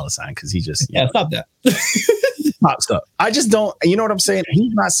Ty Dolla $ign because he just stop that. pops up. I just don't. You know what I'm saying?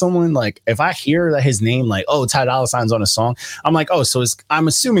 He's not someone like, if I hear that his name, like, oh, Ty Dolla $ign's on a song, I'm like, oh, so I'm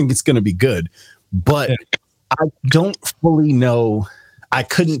assuming it's gonna be good, but I don't fully know. I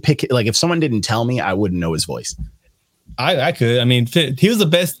couldn't pick it. Like, if someone didn't tell me, I wouldn't know his voice. I could. I mean, he was the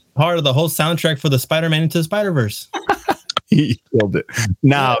best part of the whole soundtrack for the Spider-Man Into the Spider-Verse. He killed it.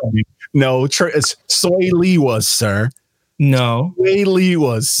 No, Soy Lee was, sir. No. Soy Lee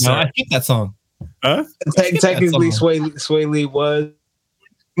was, sir. No, I hate that song. Huh? Technically, Sway Lee was.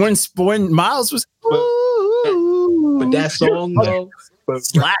 When Miles was. But that song, though.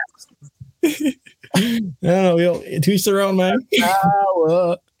 Slaps. No, yo, to each their own, man.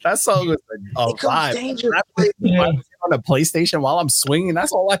 That song was a vibe. On a PlayStation while I'm swinging,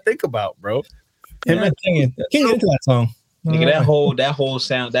 that's all I think about, bro. Can't get into that song. Nigga, that whole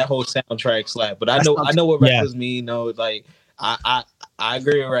soundtrack slap. But I know what Reckless mean. Like I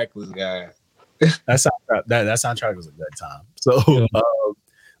agree with Reckless, guy. That soundtrack was a good time. So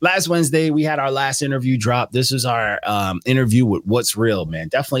last Wednesday we had our last interview drop. This is our interview with What's Real, man.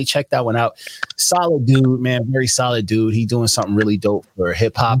 Definitely check that one out. Solid dude, man. Very solid dude. He doing something really dope for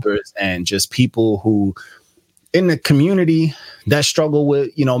hip hoppers and just people who in the community that struggle with,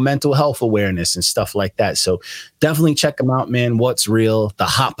 mental health awareness and stuff like that. So definitely check him out, man. What's Real, the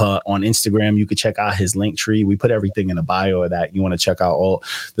Hoppa on Instagram. You could check out his link tree. We put everything in the bio of that. You want to check out all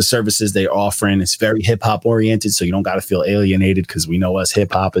the services they're offering. It's very hip hop oriented, so you don't got to feel alienated because we know us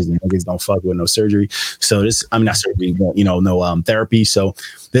hip hoppers and niggas don't fuck with no surgery. So not surgery, no therapy. So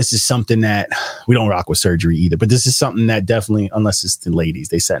this is something that we don't rock with surgery either. But this is something that definitely, unless it's the ladies,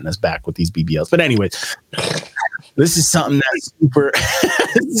 they setting us back with these BBLs. But anyway. This is something that's super.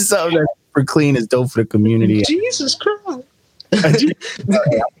 This is something that's super clean. It's dope for the community. Jesus Christ!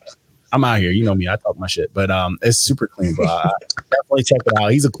 I'm out here. You know me. I talk my shit, but it's super clean, bro. Definitely check it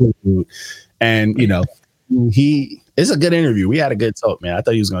out. He's a cool dude, and it's a good interview. We had a good talk, man. I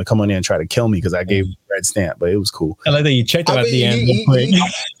thought he was gonna come on in and try to kill me because I gave him a red stamp, but it was cool. I like that you checked him at the end.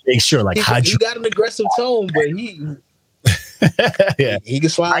 Make sure, like, he got an aggressive tone, but he can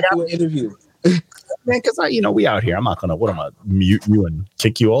slide through an interview. Man, because we out here. I'm not gonna. What am I mute you and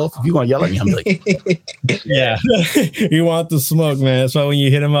kick you off? If you gonna yell at me, I'm like, yeah. You want the smoke, man. That's why when you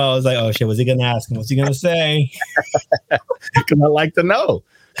hit him out, I was like, oh shit, what's he gonna ask him? What's he gonna say? Because I like to know.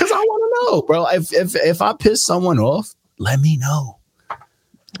 Because I want to know, bro. If I piss someone off, let me know.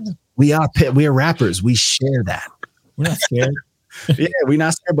 We are rappers. We share that. We're not scared. Yeah, we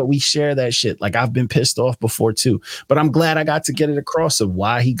not scared, but we share that shit. Like I've been pissed off before too, but I'm glad I got to get it across of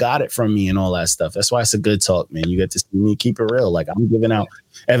why he got it from me and all that stuff. That's why it's a good talk, man. You get to see me keep it real. Like I'm giving out.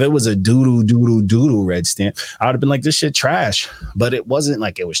 If it was a doodle red stamp, I would have been like, this shit trash. But it wasn't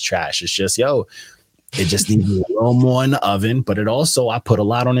like it was trash. It's just, yo, it just needs a little more in the oven. But it also, I put a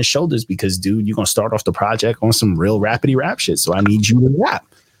lot on his shoulders because, dude, you're gonna start off the project on some real rapidy rap shit. So I need you to rap.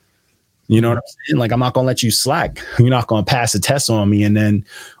 You know what I'm saying? Like, I'm not going to let you slack. You're not going to pass a test on me. And then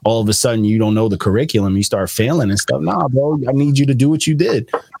all of a sudden you don't know the curriculum. You start failing and stuff. Nah, bro, I need you to do what you did.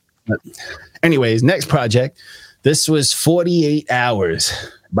 But anyways, next project. This was 48 Hours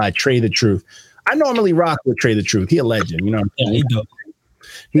by Trey the Truth. I normally rock with Trey the Truth. He a legend. You know what I'm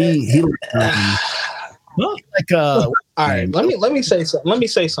saying? He like, all right, let me say something. Let me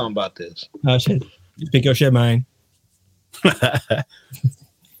say something about this. Oh, shit. Speak your shit, man.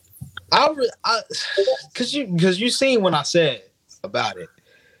 Cause you seen when I said about it.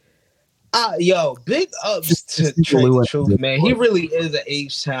 Yo, big ups to Trey the Truth, man. He really is an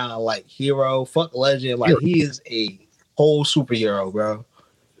H-Town like hero, fuck legend. Like he is a whole superhero, bro.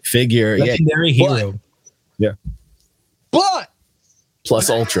 Figure, legendary hero. Yeah. But plus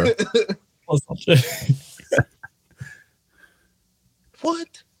ultra. What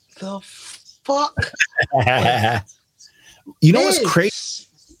the fuck? You know what's crazy?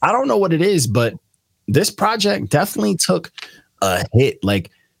 I don't know what it is, but this project definitely took a hit.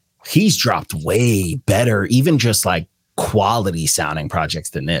 Like he's dropped way better, even just like quality sounding projects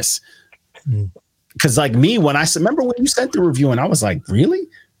than this. Because like me, when I remember when you sent the review and I was like, really?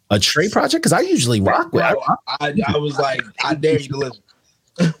 A Trey project? Because I usually rock with I was like, I dare you to listen.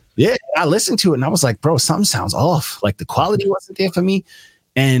 Yeah, I listened to it and I was like, bro, something sounds off. Like the quality wasn't there for me.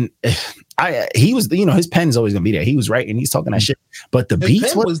 And he was, you know, his pen is always gonna be there. He was right and he's talking that shit. But the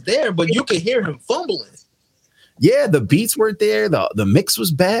beats was there, but you could hear him fumbling. Yeah, the beats weren't there. The mix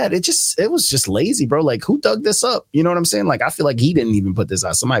was bad. It was just lazy, bro. Like who dug this up? You know what I'm saying? Like I feel like he didn't even put this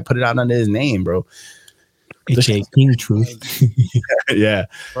out. Somebody put it out under his name, bro. It's King Truth. Yeah,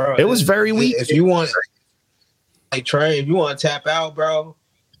 bro, it was very weak. If you want, like Trey, if you want to tap out, bro,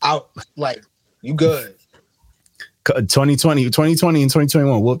 out like you good. 2020 and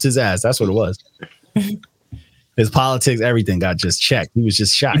 2021 whooped his ass. That's what it was. His politics, everything got just checked. He was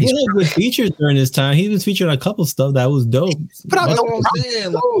just shot. He had good features during this time. He was featuring a couple stuff that was dope. But I know what I'm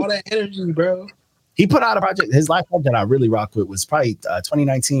saying, like all that energy, bro. He put out a project. His last project that I really rocked with was probably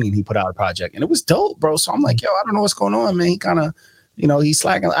 2019. He put out a project and it was dope, bro. So I'm like, yo, I don't know what's going on, man. He kind of, you know, he's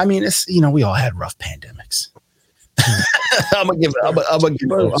slacking. I mean, it's, you know, we all had rough pandemics. I'm gonna give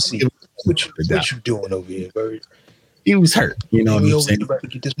it. What you doing over here, Bird? He was hurt, you know what I'm saying? About to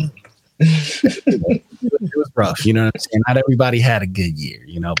get this money. It was rough, you know what I'm saying? Not everybody had a good year,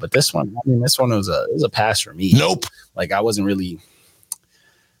 you know, but this one was a pass for me. Nope. Like I wasn't really.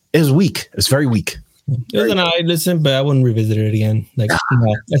 It was weak. It was very weak. It was an I listen, but I wouldn't revisit it again. Like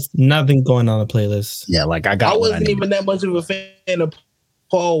that's nothing going on the playlist. Yeah, like I wasn't even that much of a fan of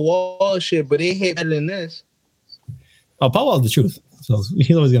Paul Wall shit, but it hit better than this. Oh, Paul Wall's the truth, so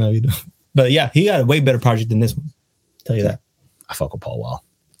he's always gonna be. But yeah, he got a way better project than this one. I'll tell you that. I fuck with Paul Wall.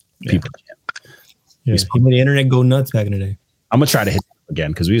 Yeah. People can't. Yeah, he made the internet go nuts back in the day. I'm gonna try to hit him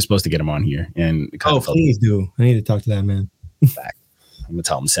again because we were supposed to get him on here. And please do. I need to talk to that man. Back. I'm gonna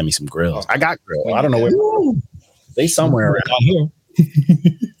tell him to send me some grills. I got grills. I don't know where they somewhere around here.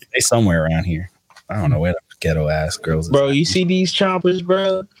 They somewhere around here. I don't know where the ghetto ass girls. Bro, you see these choppers,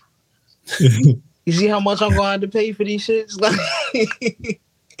 bro? You see how much I'm going to pay for these shits? Like,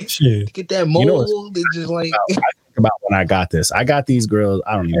 shit. Get that mold. You know, they just like. I think about when I got this. I got these grills.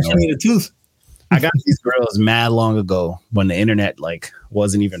 I don't even know. The tooth. I got these grills mad long ago when the internet like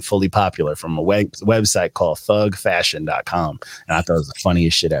wasn't even fully popular from a website called thugfashion.com. And I thought it was the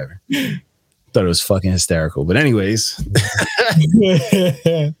funniest shit ever. Thought it was fucking hysterical. But anyways,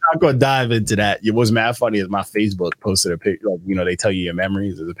 I'm going to dive into that. It was mad funny as my Facebook posted a picture. Like, you know, they tell you your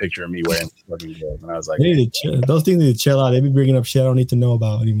memories. There's a picture of me wearing fucking grills. And I was like, those things need to chill out. They be bringing up shit I don't need to know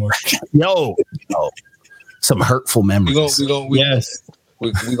about anymore. Yo, some hurtful memories. Yes.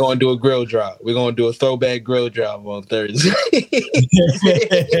 We're going to do a grill drop. We're going to do a throwback grill drop on Thursday. I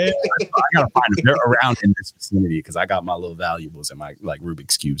got to find them. They're around in this vicinity because I got my little valuables and my like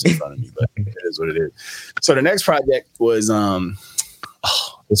Rubik's Cubes in front of me, but it is what it is. So the next project was,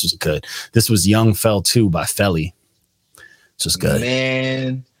 this was good. This was Young Fell 2 by Felly. This was good.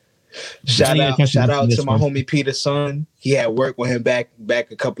 Man. Shout out to my homie Peter's son. He had worked with him back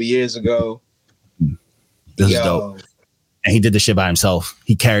a couple years ago. This is dope. And he did this shit by himself.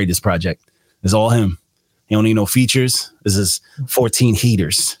 He carried this project. It's all him. He don't need no features. This is 14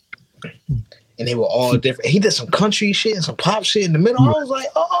 heaters. and they were all different. He did some country shit and some pop shit in the middle. I was like,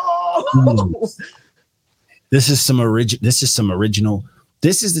 oh. This is some original.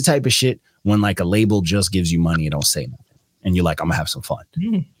 This is the type of shit when like a label just gives you money and don't say nothing. And you're like, I'm gonna have some fun.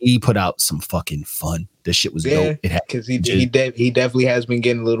 He put out some fucking fun. This shit was dope. Because he definitely has been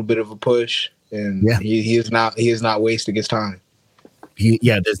getting a little bit of a push, and he is not wasting his time.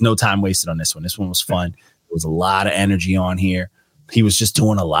 There's no time wasted on this one. This one was fun. There was a lot of energy on here. He was just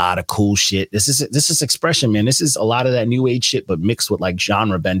doing a lot of cool shit. This is expression, man. This is a lot of that new age shit, but mixed with like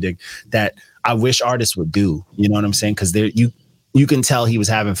genre bending that I wish artists would do. You know what I'm saying? Because you can tell he was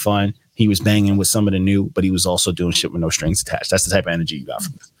having fun. He was banging with some of the new, but he was also doing shit with no strings attached. That's the type of energy you got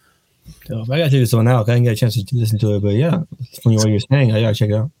from this. So I gotta check this one out. I didn't get a chance to listen to it, but yeah, from what you're saying, I gotta check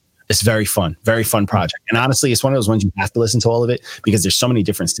it out. It's very fun project. And honestly, it's one of those ones you have to listen to all of it because there's so many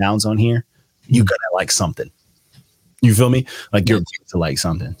different sounds on here. You gotta like something. You feel me? Like you're to like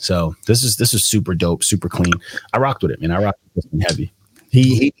something. So this is super dope, super clean. I rocked with it, man. I rocked with this one heavy.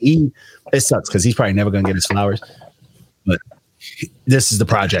 He it sucks because he's probably never gonna get his flowers, but this is the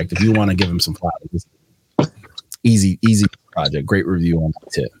project. If you want to give him some flowers, easy project. Great review on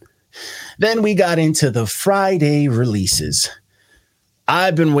the tip. Then we got into the Friday releases.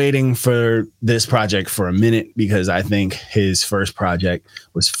 I've been waiting for this project for a minute because I think his first project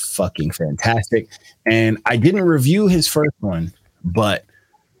was fucking fantastic. And I didn't review his first one, but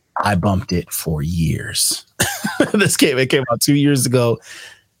I bumped it for years. It came out 2 years ago.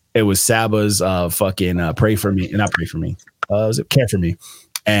 It was Saba's fucking Pray For Me. Not Pray For Me. Was it Care For Me?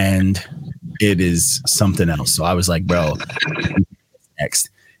 And it is something else. So I was like, bro, next.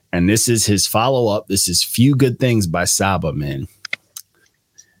 And this is his follow-up. This is Few Good Things by Saba, man.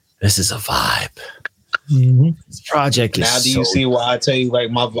 This is a vibe. This project is now. Do you see why I tell you like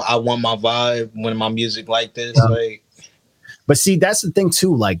I want my vibe when my music like this? Like, but see, that's the thing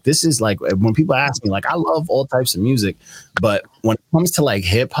too. Like, this is like when people ask me, like, I love all types of music, but when it comes to like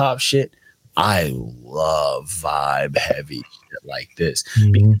hip hop shit, I love vibe heavy shit like this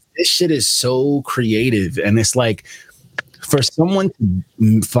because this shit is so creative, and it's like for someone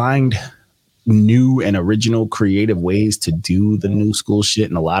to find new and original creative ways to do the new school shit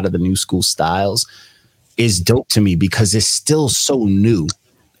and a lot of the new school styles is dope to me because it's still so new.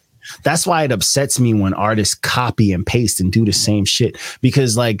 That's why it upsets me when artists copy and paste and do the same shit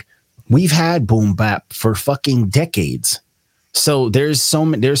because like we've had boom bap for fucking decades. So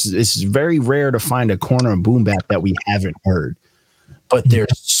it's very rare to find a corner of boom bap that we haven't heard. But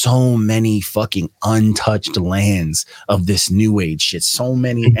there's so many fucking untouched lands of this new age shit. So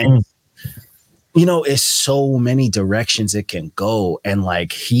many and you know, it's so many directions it can go. And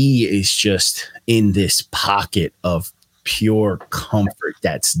like, he is just in this pocket of pure comfort.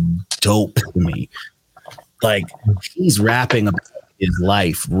 That's dope to me. Like, he's rapping about his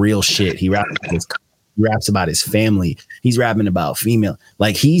life, real shit. He raps about his family. He's rapping about female.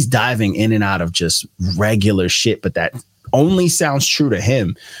 Like, he's diving in and out of just regular shit, but that only sounds true to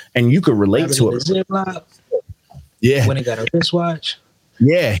him. And you could relate to it. Yeah. When he got a wristwatch.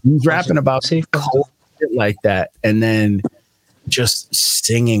 Yeah, he's rapping about cold shit like that, and then just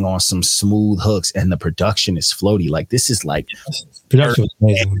singing on some smooth hooks, and the production is floaty. Like this is like production was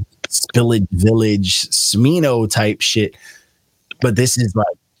amazing. Spillage Village, Smino type shit. But this is like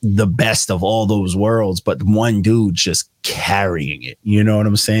the best of all those worlds. But one dude just carrying it. You know what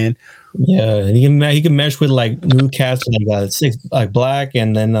I'm saying? Yeah, and he can mesh with like new cats like Six like Black,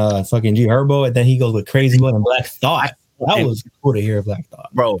 and then fucking G Herbo, and then he goes with Crazy One and Black Thought. That was cool to hear Black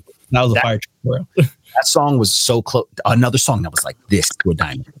Thought, bro. That was a fire truck, bro. That song was so close. Another song that was like this to a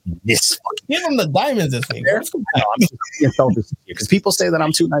diamond. This fucking give him the diamonds this week. Because people say that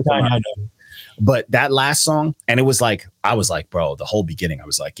I'm too nice. I know. But that last song, and it was like I was like, bro, the whole beginning, I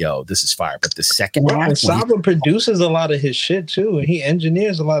was like, yo, this is fire. But the second half, Saba produces a lot of his shit too, and he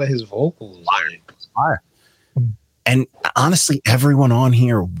engineers a lot of his vocals. Fire. And honestly, everyone on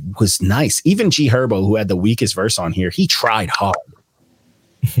here was nice. Even G Herbo, who had the weakest verse on here, he tried hard.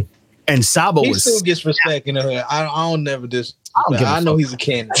 And Saba he still gets respect in the hood. I don't never I know he's a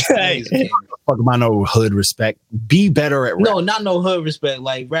cannon. Fuck about no hood respect. Be better at rap. No, not no hood respect.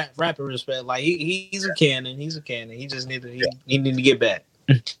 Like rapper respect. Like he's a cannon. He's a cannon. He just need to get back.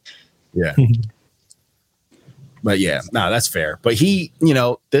 Yeah. But yeah, no, that's fair. But he, you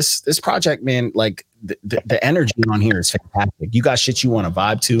know, this project, man, like the energy on here is fantastic. You got shit you want to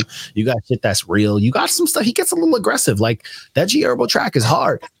vibe to. You got shit that's real. You got some stuff. He gets a little aggressive. Like that G Herbo track is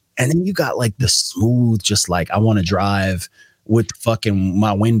hard. And then you got like the smooth, just like I want to drive with fucking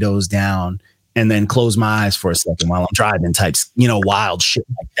my windows down and then close my eyes for a second while I'm driving types, you know, wild shit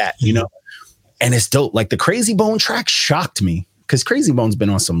like that, you know? And it's dope. Like the Crazy Bone track shocked me because Crazy Bone's been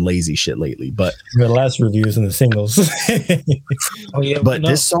on some lazy shit lately. But The last reviews and the singles. Oh yeah, but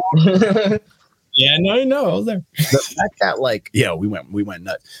this song, Yeah, no, I was there. the fact that like, yeah, we went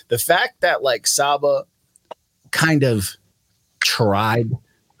nuts. The fact that like Saba kind of tried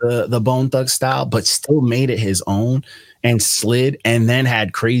the Bone Thug style, but still made it his own and slid, and then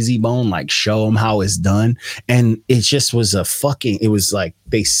had Crazy Bone like show him how it's done, and it just was it was like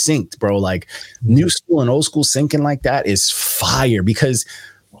they synced, bro. Like new school and old school syncing like that is fire, because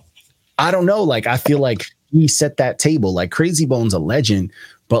I don't know, like I feel like he set that table. Like Crazy Bone's a legend,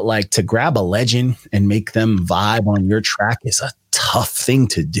 but like to grab a legend and make them vibe on your track is a tough thing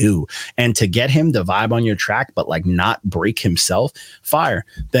to do. And to get him to vibe on your track, but like not break himself, fire.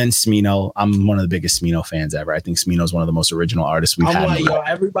 Then Smino, I'm one of the biggest Smino fans ever. I think Smino's one of the most original artists we've had. I'm like, yo,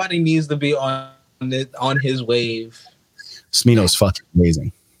 everybody needs to be on his wave. Smino's fucking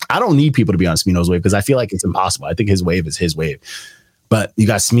amazing. I don't need people to be on Smino's wave because I feel like it's impossible. I think his wave is his wave. But you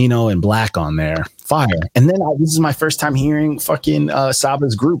got Smino and Black on there. Fire. And then this is my first time hearing fucking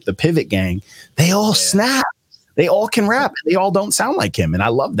Saba's group, the Pivot Gang. They all snap. They all can rap. They all don't sound like him. And I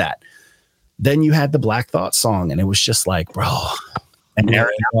love that. Then you had the Black Thought song, and it was just like, bro. And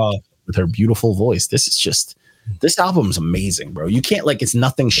Erin with her beautiful voice. This album's amazing, bro. You can't, like, it's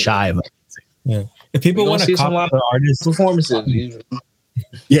nothing shy of amazing. Yeah. If people want to copy the artists' performances,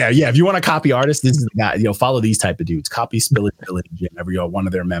 yeah. If you want to copy artists, this is the guy. Follow these type of dudes. Copy Spillage Village and one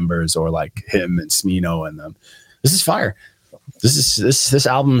of their members, or like him and Smino and them. This is fire. This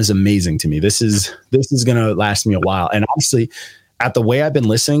album is amazing to me. This is gonna last me a while. And honestly, at the way I've been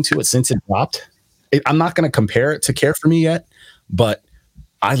listening to it since it dropped, I'm not gonna compare it to Care For Me yet, but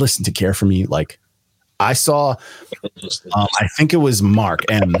I listened to Care For Me. Like I saw, I think it was Mark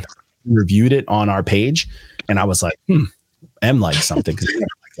M reviewed it on our page, and I was like, M likes something because he never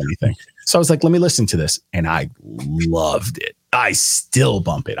likes anything. So I was like, let me listen to this, and I loved it. I still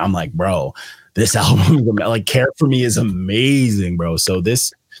bump it. I'm like, bro, this album, like Care For Me, is amazing, bro. So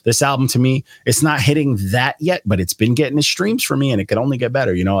this album to me, it's not hitting that yet, but it's been getting its streams for me, and it can only get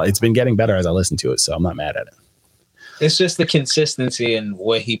better. It's been getting better as I listen to it, so I'm not mad at it. It's just the consistency in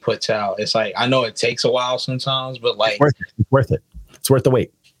what he puts out. It's like, I know it takes a while sometimes, but like it's worth it. It's worth the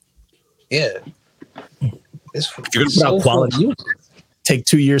wait. Yeah. If you're gonna put out quality, take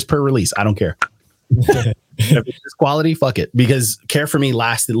 2 years per release. I don't care. If it's quality, fuck it. Because Care For Me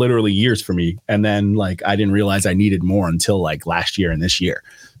lasted literally years for me, and then like I didn't realize I needed more until like last year and this year.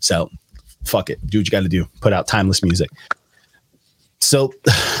 So fuck it, do what you got to do. Put out timeless music. So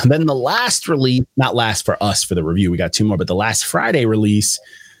then the last release, not last for us for the review, we got 2 more, but the last Friday release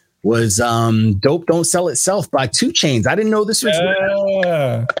was "Dope Don't Sell Itself" by 2 Chainz. I didn't know this was.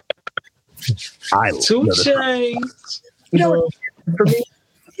 I 2 Chainz. For me,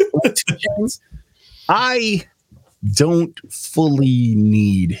 2 Chainz, I don't fully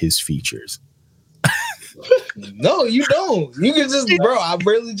need his features. No, you don't. You can just, bro. I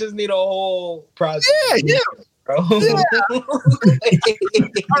really just need a whole project. Yeah. Bro. Yeah. All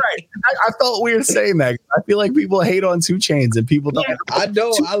right. I felt weird saying that. I feel like people hate on 2 Chainz, and people don't. I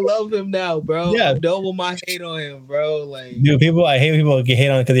know. I love him now, bro. Yeah. I'm double my hate on him, bro. Like, dude, I hate people get hate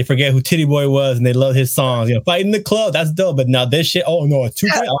on because they forget who Titty Boy was and they love his songs. Fight in the club, that's dope. But now this shit, oh no, 2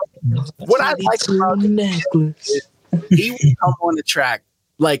 Chainz. What I like about necklace, he would come on the track.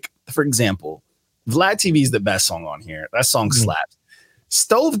 Like, for example, Vlad TV is the best song on here. That song slaps.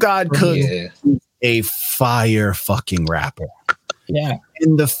 Stove God Cook is a fire fucking rapper. Yeah.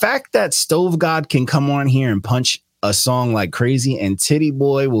 And the fact that Stove God can come on here and punch a song like crazy, and Titty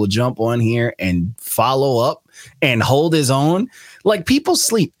Boy will jump on here and follow up and hold his own. Like, people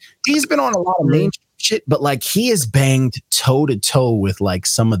sleep. He's been on a lot of mainstream shit, but like he is banged toe to toe with like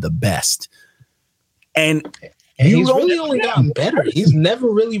some of the best. And he's really only gotten better. He's never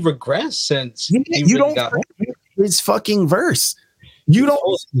really regressed since you don't got his fucking verse. You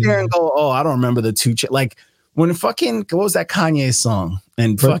don't sit there and go, oh, I don't remember the 2 like when fucking, what was that Kanye song?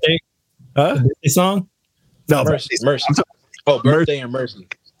 And Birthday? Birthday song? No, Mercy. Oh, Birthday and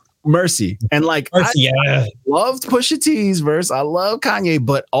Mercy. And like, Mercy, I loved Pusha T's verse. I love Kanye,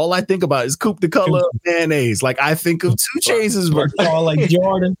 but all I think about is Coupe the Color of Mayonnaise. Like, I think of 2 Chainz' verse. All like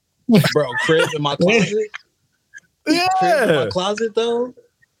Jordan. Bro, Crib in My Closet. Yeah. Crib in My Closet, though.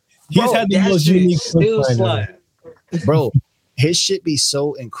 He's had the most unique still slide. Bro, his shit be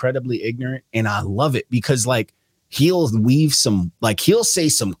so incredibly ignorant, and I love it because like he'll weave some, like he'll say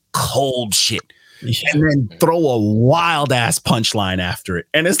some cold shit and then throw a wild ass punchline after it,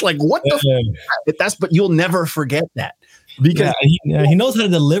 and it's like, what the fuck? But you'll never forget that because he knows how to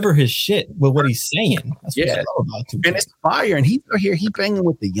deliver his shit with what he's saying. That's what I love about and it's fire. And he's here, he banging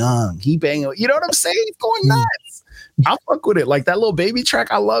with the young, he banging, you know what I'm saying? He's going nuts. I fuck with it. Like that little baby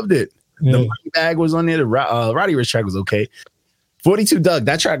track, I loved it. Yeah. The Money Bag was on there. The Roddy Ricch track was okay. 42 Doug,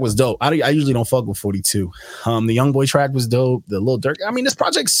 that track was dope. I usually don't fuck with 42. The Young Boy track was dope. The Lil Durk. I mean, this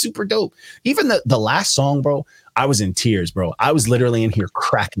project's super dope. Even the last song, bro, I was in tears, bro. I was literally in here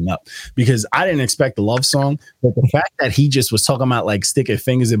cracking up because I didn't expect the love song, but the fact that he just was talking about like sticking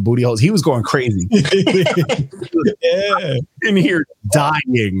fingers in booty holes, he was going crazy. Yeah. In here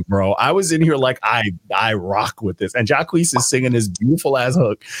dying, bro. I was in here like I rock with this. And Jacquees is singing this beautiful ass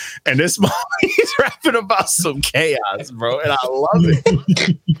hook, and this moment he's rapping about some chaos, bro. And I love it.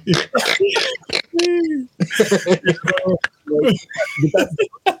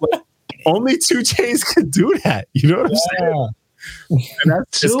 Only 2 Chainz could do that. You know what I'm saying? And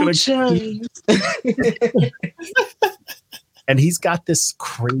that's just 2 Chainz. And he's got this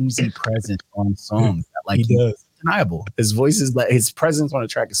crazy presence on songs that like He does. undeniable. His voice is like his presence on the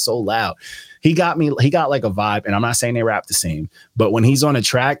track is so loud. He got like a vibe, and I'm not saying they rap the same, but when he's on a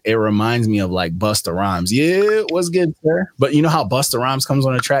track, it reminds me of like Busta Rhymes. Yeah, what's good, sir? But you know how Busta Rhymes comes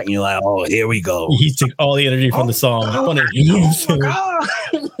on a track and you're like, oh, here we go. He took all the energy from the song. Oh my God.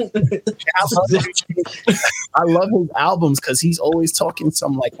 I love his albums because he's always talking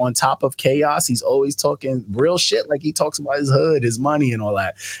some like on top of chaos. He's always talking real shit. Like he talks about his hood, his money, and all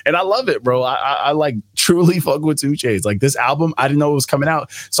that. And I love it, bro. I like truly fuck with 2 Chainz. Like this album, I didn't know it was coming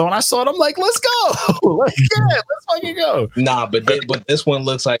out. So when I saw it, I'm like, let's go. Like, yeah, let's fucking go. Nah, but this one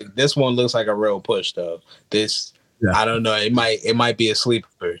looks like a real push though. This Yeah. I don't know. It might be a sleeper.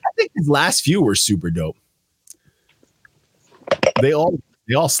 I think his last few were super dope. They all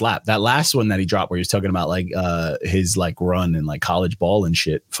slap. That last one that he dropped where he was talking about like his like run and like college ball and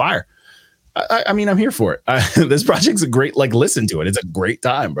shit. Fire. I mean, I'm here for it. This project's a great, like, listen to it. It's a great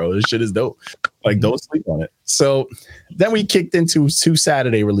time, bro. This shit is dope. Like, don't sleep on it. So then we kicked into 2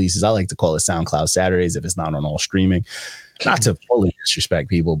 Saturday releases. I like to call it SoundCloud Saturdays if it's not on all streaming. Not to fully disrespect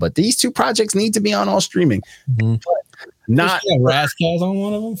people, but these 2 projects need to be on all streaming. Mm-hmm. Not Rascals on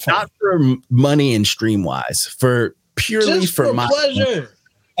one of them. not for money and stream wise, for purely Just for for my pleasure.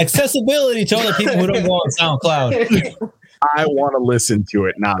 Accessibility to other people who don't go on SoundCloud. I want to listen to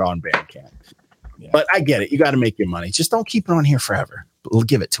it, not on Bandcamp. Yeah. But I get it. You got to make your money. Just don't keep it on here forever. But we'll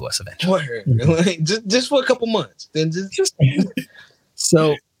give it to us eventually. Word. Like, just for a couple months. Then just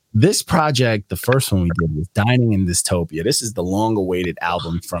So this project, the first one we did was Dining in Dystopia. This is the long-awaited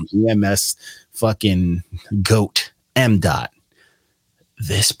album from EMS fucking GOAT M. Dot.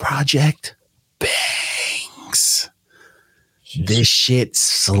 This project bangs. This shit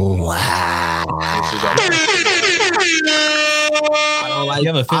slaps. I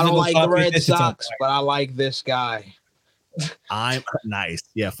don't like the Red Sox, but I like this guy. I'm nice.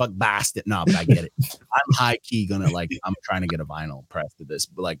 Yeah, fuck bastard. No, but I get it. I'm high key gonna like. I'm trying to get a vinyl press to this.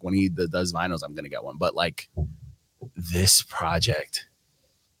 But like when he does vinyls, I'm gonna get one. But like this project,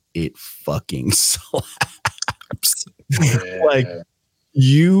 it fucking slaps. Yeah. Like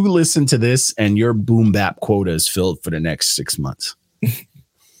you listen to this, and your boom bap quota is filled for the next 6 months.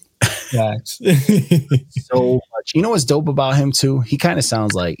 Facts. So much. You know what's dope about him too? He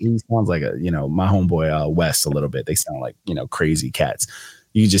sounds like a my homeboy Wes a little bit. They sound like crazy cats.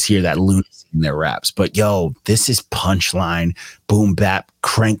 You just hear that lunacy in their raps. But yo, this is punchline, boom bap,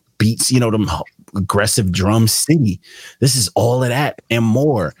 crank beats. Them aggressive drum city. This is all of that and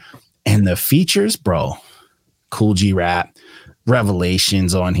more. And the features, bro. Cool G Rap,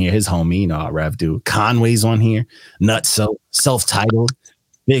 Revelations on here. His homie, Rev dude. Conway's on here. Nutso, self-titled.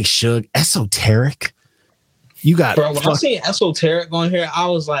 Big Suge, Esoteric. You got bro. When I seen Esoteric on here, I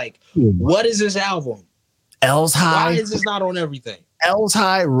was like, "What is this album? L's High. Why is this not on everything?" L's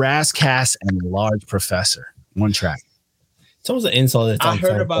High, Rascass, and Large Professor. One track. It's almost an insult. I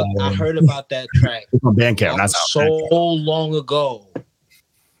heard about that track. It's on Bandcamp. That's so long ago.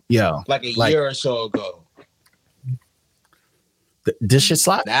 Yo, like a year or so ago. This shit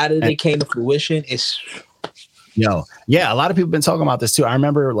slap. Now that it came to fruition, it's. Yo, yeah, a lot of people have been talking about this too. I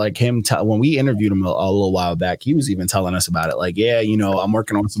remember like him when we interviewed him a little while back, he was even telling us about it. Like, yeah, I'm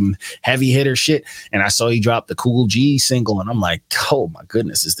working on some heavy hitter shit, and I saw he dropped the Cool G single, and I'm like, oh my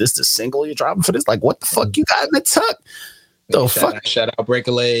goodness, is this the single you're dropping for this? Like, what the fuck you got in the tuck? Shout out Break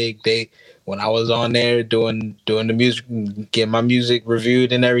a Leg. When I was on there doing the music, getting my music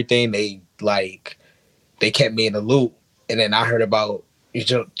reviewed and everything, they kept me in the loop, and then I heard about.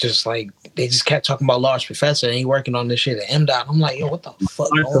 Just like they just kept talking about Large Professor and he working on this shit at M. Dot. I'm like, yo, what the fuck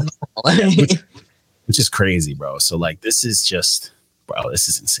going on? Which is crazy, bro. So like, this is just, bro, this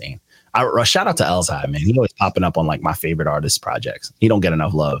is insane. Shout out to L's High, man. He always popping up on like my favorite artist projects. He don't get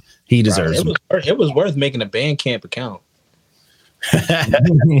enough love. He deserves it was worth making a Bandcamp account.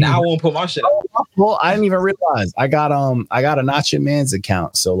 Now I won't put my shit out. Well, I didn't even realize I got a Not Your Man's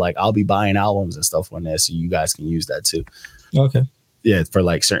account, so like I'll be buying albums and stuff on there, so you guys can use that too. Okay. Yeah, for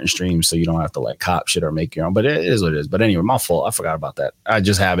like certain streams, so you don't have to like cop shit or make your own. But it is what it is. But anyway, my fault. I forgot about that. I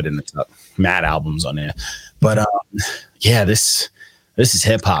just have it in the top. Mad albums on there. But yeah, this is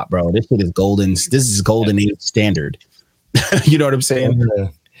hip hop, bro. This shit is golden. This is golden age standard. You know what I'm saying?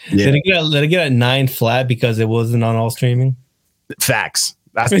 Yeah. Did it get a 9 flat because it wasn't on all streaming? Facts.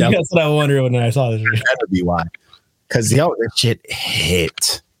 That's what I wondered when I saw this. That would be why. Because that shit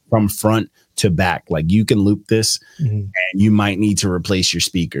hit from front to back. Like you can loop this, and you might need to replace your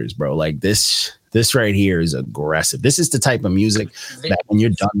speakers, bro. Like this right here is aggressive. This is the type of music that when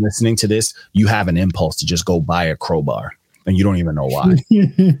you're done listening to this, you have an impulse to just go buy a crowbar, and you don't even know why.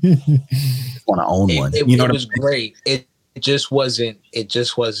 You want to own one. It was great. It just wasn't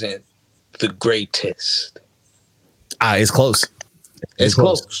the greatest. It's close. It's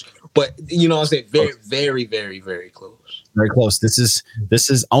close. But you know what I'm saying? Very, very, very, very close. Very close. This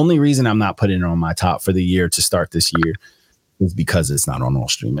is only reason I'm not putting it on my top for the year to start this year is because it's not on all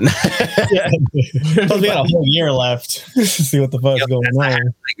streaming. Yeah. We got a whole year left to see what the fuck's going on. Like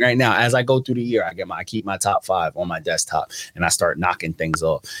right now, as I go through the year, I keep my top 5 on my desktop and I start knocking things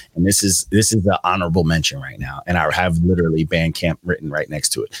off. And this is the honorable mention right now. And I have literally Bandcamp written right next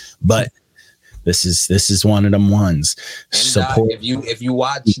to it. But this is one of them ones. And support. If you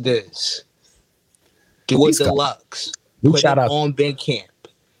watch this, do a deluxe. Put it on Bandcamp.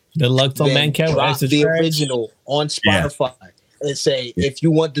 Deluxe on Bandcamp. Drop the original on Spotify. And say, if you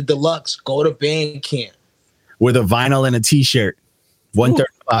want the deluxe, go to Bandcamp. With a vinyl and a t-shirt.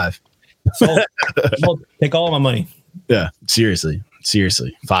 $135. So, take all my money. Yeah, seriously.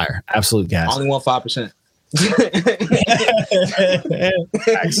 Fire. Absolute gas. Only want 5%.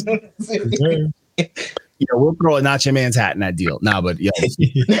 We'll throw a Not Your Man's hat in that deal. But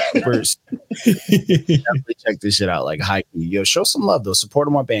first, definitely check this shit out. Like, high key. Show some love though. Support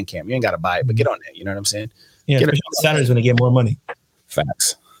them on Bandcamp. You ain't got to buy it, but get on there. You know what I'm saying? Yeah, Saturday's gonna get more money.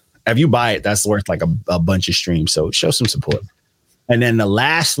 Facts. If you buy it, that's worth like a bunch of streams. So show some support. And then the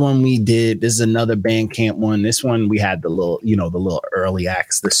last one we did, this is another Bandcamp one. This one we had the little early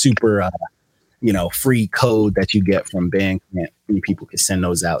acts, the super free code that you get from Bandcamp. People can send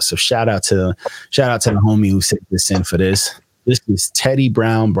those out. So shout out to the homie who sent this in for this. This is Teddy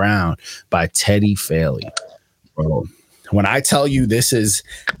Brown by Teddy Fairley. Bro, when I tell you this is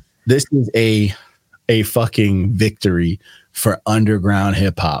a fucking victory for underground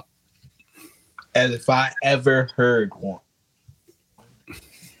hip as if I ever heard one.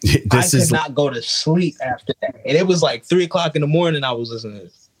 I could not go to sleep after that. And it was like 3:00 in the morning I was listening to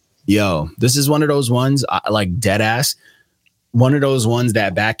this. Yo, this is one of those ones, like dead ass, one of those ones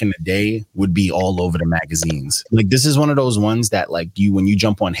that back in the day would be all over the magazines. Like this is one of those ones that like when you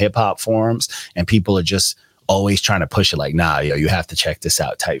jump on hip hop forums and people are just always trying to push it like, nah, yo, you have to check this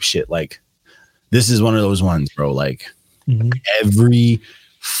out type shit. Like this is one of those ones, bro. Like every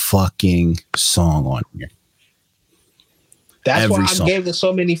fucking song on here. That's why I gave it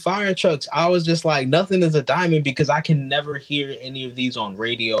so many fire trucks. I was just like, nothing is a diamond because I can never hear any of these on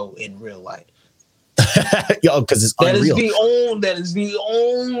radio in real life. Yo, because it's unreal. That is the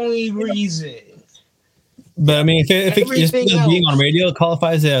only reason. But I mean, if it just being on radio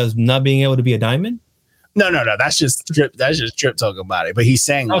qualifies as not being able to be a diamond. No. That's just Trip talking about it. But he's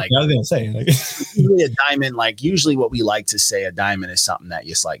saying like, I was gonna say usually a diamond. Like usually, what we like to say, a diamond is something that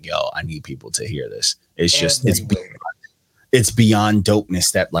just like, yo, I need people to hear this. It's just it's beyond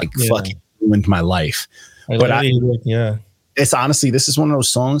dopeness that like fucking ruined my life. It's honestly, this is one of those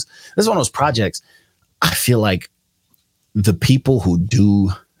songs. This is one of those projects. I feel like the people who do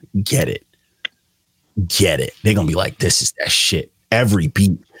get it. They're gonna be like, this is that shit. Every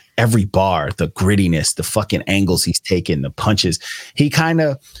beat, every bar, the grittiness, the fucking angles he's taking, the punches. He kind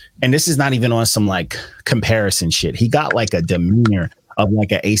of, and this is not even on some like comparison shit. He got like a demeanor of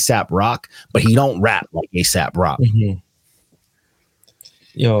like an ASAP Rock, but he don't rap like ASAP Rock. Mm-hmm.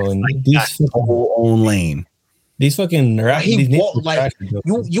 Yo, and like these whole own lane. These fucking rap.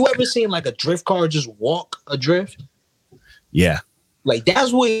 You ever seen like a drift car just walk adrift? Yeah. Like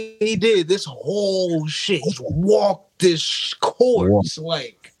that's what he did. This whole shit. He walked this course.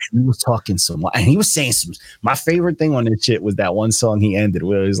 Like he was talking and he was saying some. My favorite thing on this shit was that one song he ended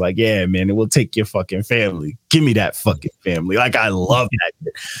where he was like, "Yeah, man, it will take your fucking family. Give me that fucking family." Like I love that.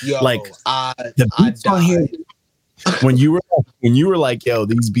 Yo, like the beats on here. when you were like, yo,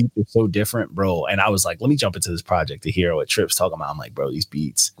 these beats are so different, bro. And I was like, let me jump into this project to hear what Trip's talking about. I'm like, bro, these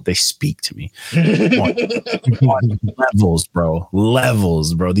beats, they speak to me. on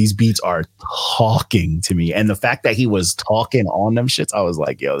levels, bro. These beats are talking to me. And the fact that he was talking on them shits, I was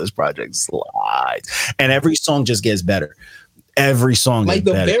like, yo, this project slides. And every song just gets better. Every song like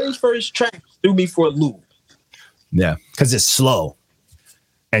the very first track threw me for a loop. Yeah, because it's slow.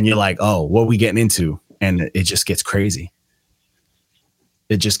 And you're like, oh, what are we getting into? And it just gets crazy.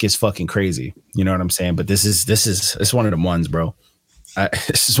 It just gets fucking crazy. You know what I'm saying? But it's one of them ones, bro.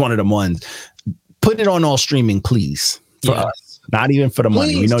 This is one of them ones. Put it on all streaming, please. For us. Not even for the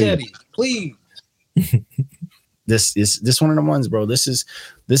money. Please, Teddy, please. This one of the ones, bro. This is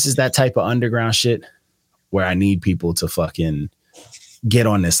that type of underground shit where I need people to fucking get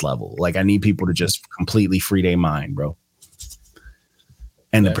on this level. Like I need people to just completely free their mind, bro.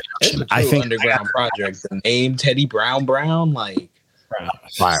 And the production, I think underground project. The name Teddy Brown, like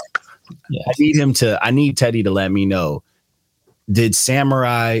fire. Yeah. I need Teddy to let me know. Did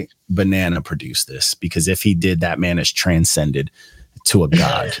Samurai Banana produce this? Because if he did, that man is transcended to a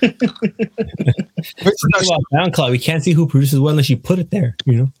god. SoundCloud, we can't see who produces what unless you put it there.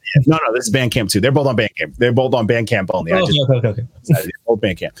 You know? No, this is Bandcamp too. They're both on Bandcamp. They're both on Bandcamp only. Okay. Both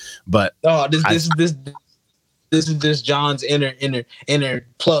Bandcamp. But this is just John's inner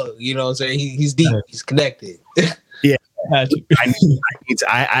plug. You know what I'm saying? He's deep. He's connected. Yeah. I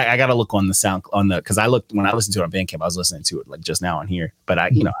gotta look on the sound on the because I looked when I listened to it on Bandcamp. I was listening to it like just now on here, but I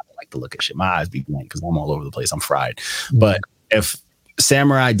don't like to look at shit. My eyes be blank because I'm all over the place. I'm fried. But if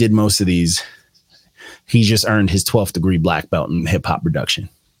Samurai did most of these, he just earned his 12th degree black belt in hip hop production.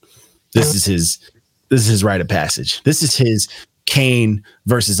 This is his rite of passage. This is his Kane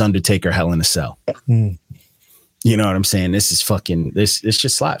versus Undertaker Hell in a Cell. You know what I'm saying? This is fucking this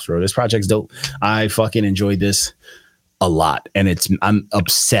just slaps, bro. This project's dope. I fucking enjoyed this a lot. And I'm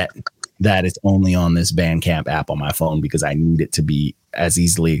upset that it's only on this Bandcamp app on my phone because I need it to be as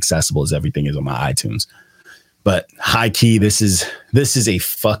easily accessible as everything is on my iTunes. But high key, this is a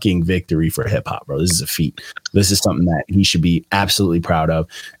fucking victory for hip hop, bro. This is a feat. This is something that he should be absolutely proud of.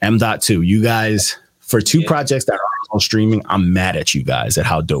 M.2, you guys, for two projects that are on streaming, I'm mad at you guys at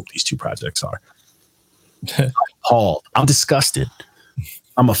how dope these two projects are. Paul, I'm disgusted.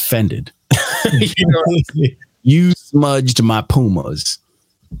 I'm offended. You smudged my Pumas.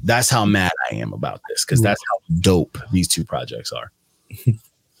 That's how mad I am about this because that's how dope these two projects are.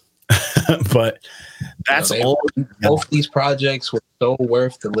 But that's all. Both these projects were so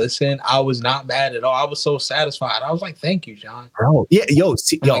worth to listen. I was not mad at all. I was so satisfied. I was like, "Thank you, John." Bro, yeah, yo,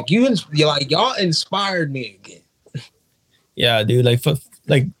 like y'all inspired me again. Yeah, dude. Like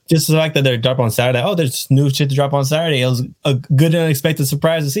just the fact that they're drop on Saturday. Oh, there's new shit to drop on Saturday. It was a good and unexpected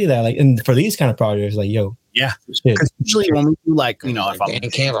surprise to see that. Like, and for these kind of projects, like, yo, yeah. Because usually when we do if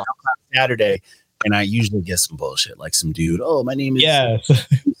I'm on Saturday, and I usually get some bullshit like some dude. Oh, my name is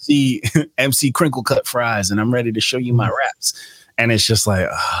MC Crinkle Cut Fries, and I'm ready to show you my raps. And it's just like,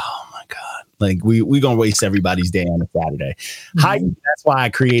 oh my god, like we gonna waste everybody's day on a Saturday. That's why I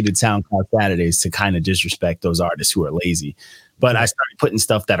created SoundCloud Saturdays to kind of disrespect those artists who are lazy. But I started putting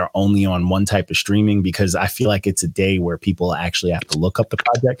stuff that are only on one type of streaming because I feel like it's a day where people actually have to look up the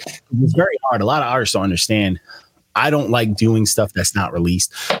project. It's very hard. A lot of artists don't understand. I don't like doing stuff that's not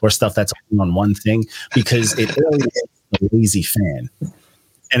released or stuff that's only on one thing because it really is a lazy fan.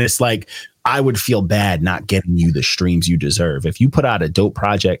 And it's like, I would feel bad not getting you the streams you deserve. If you put out a dope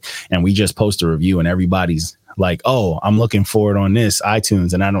project and we just post a review and everybody's like, oh, I'm looking for it on this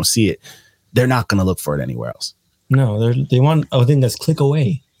iTunes and I don't see it, they're not going to look for it anywhere else. No, they want a thing that's click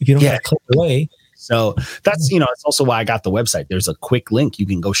away. If you don't have click away. So that's, it's also why I got the website. There's a quick link. You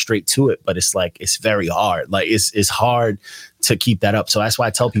can go straight to it, but it's like, it's very hard. Like it's hard to keep that up. So that's why I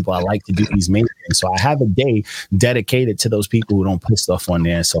tell people I like to do these main things. So I have a day dedicated to those people who don't put stuff on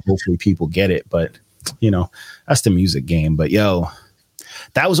there. So hopefully people get it, but that's the music game. But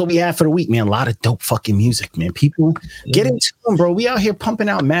that was what we had for the week, man. A lot of dope fucking music, man. People get into them, bro. We out here pumping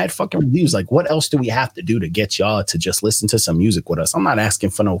out mad fucking reviews. Like, what else do we have to do to get y'all to just listen to some music with us? I'm not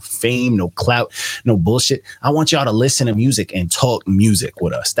asking for no fame, no clout, no bullshit. I want y'all to listen to music and talk music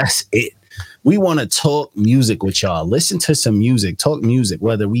with us. That's it. We want to talk music with y'all. Listen to some music, talk music,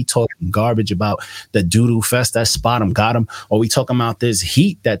 whether we talking garbage about the Doodoo Fest, that spot 'em got 'em, or we talking about this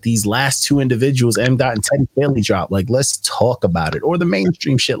heat that these last two individuals, M. Dot and Teddy Bailey, dropped. Like, let's talk about it. Or the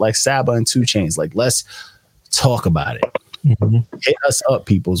mainstream shit like Saba and 2 Chainz. Like, let's talk about it. Mm-hmm. Hit us up,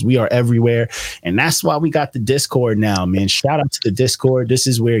 peoples. We are everywhere. And that's why we got the Discord now, man. Shout out to the Discord. This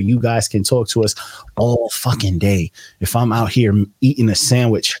is where you guys can talk to us all fucking day. If I'm out here eating a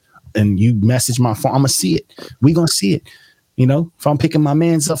sandwich and you message my phone, I'm gonna see it. We gonna see it. You know, if I'm picking my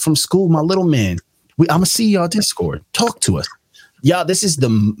mans up from school, my little man, I'm gonna see y'all Discord. Talk to us. Y'all, this is the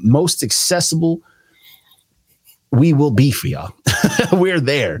most accessible we will be for y'all. We're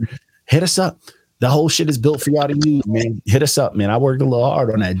there. Hit us up. The whole shit is built for y'all to use, man. Hit us up, man. I worked a little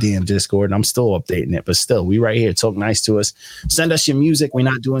hard on that damn Discord, and I'm still updating it. But still, we right here. Talk nice to us. Send us your music. We're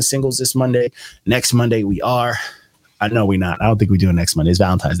not doing singles this Monday. Next Monday, we are. I know we're not. I don't think we're doing next Monday. It's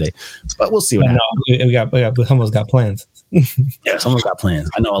Valentine's Day. But we'll see what happens. We almost got plans. Yeah, someone's got plans.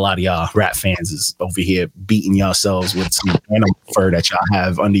 I know a lot of y'all rap fans is over here beating yourselves with some animal fur that y'all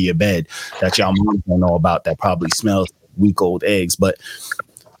have under your bed that y'all moms don't know about that probably smells week-old eggs. But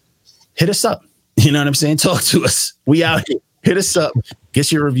hit us up. You know what I'm saying? Talk to us. We out here. Hit us up.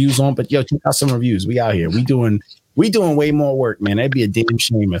 Get your reviews on. But yo, check out some reviews. We out here. We doing way more work, man. That'd be a damn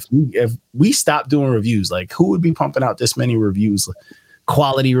shame if we stopped doing reviews. Like, who would be pumping out this many reviews,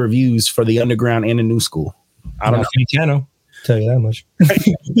 quality reviews for the underground and the new school? I don't know. Fantano, tell you that much.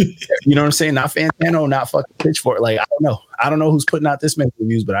 You know what I'm saying? Not Fantano, not fucking Pitchfork. Like, I don't know. I don't know who's putting out this many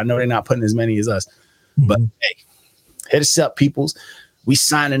reviews, but I know they're not putting as many as us. But hey, hit us up, peoples. We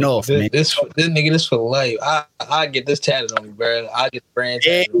signing off, man. This nigga, this for life. I get this tatted on me, bro. I get brand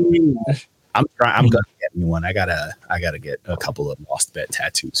tatted on me. I'm gonna get me one. I gotta get a couple of lost bet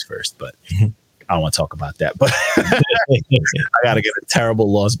tattoos first, but I don't want to talk about that. But I gotta get a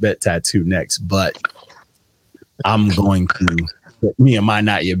terrible lost bet tattoo next. But I'm going to. Me and my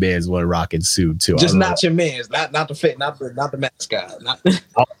Not Your Man's one rocking soon too. Just not your man's, not the fit, not the mascot, not the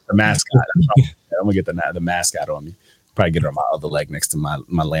mascot. I'm gonna get the mascot on me. Probably get it on my other leg next to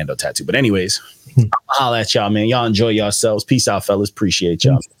my Lando tattoo. But anyways, I'll holler at y'all, man. Y'all enjoy yourselves. Peace out, fellas. Appreciate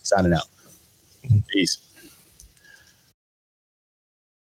y'all. Signing out. Peace.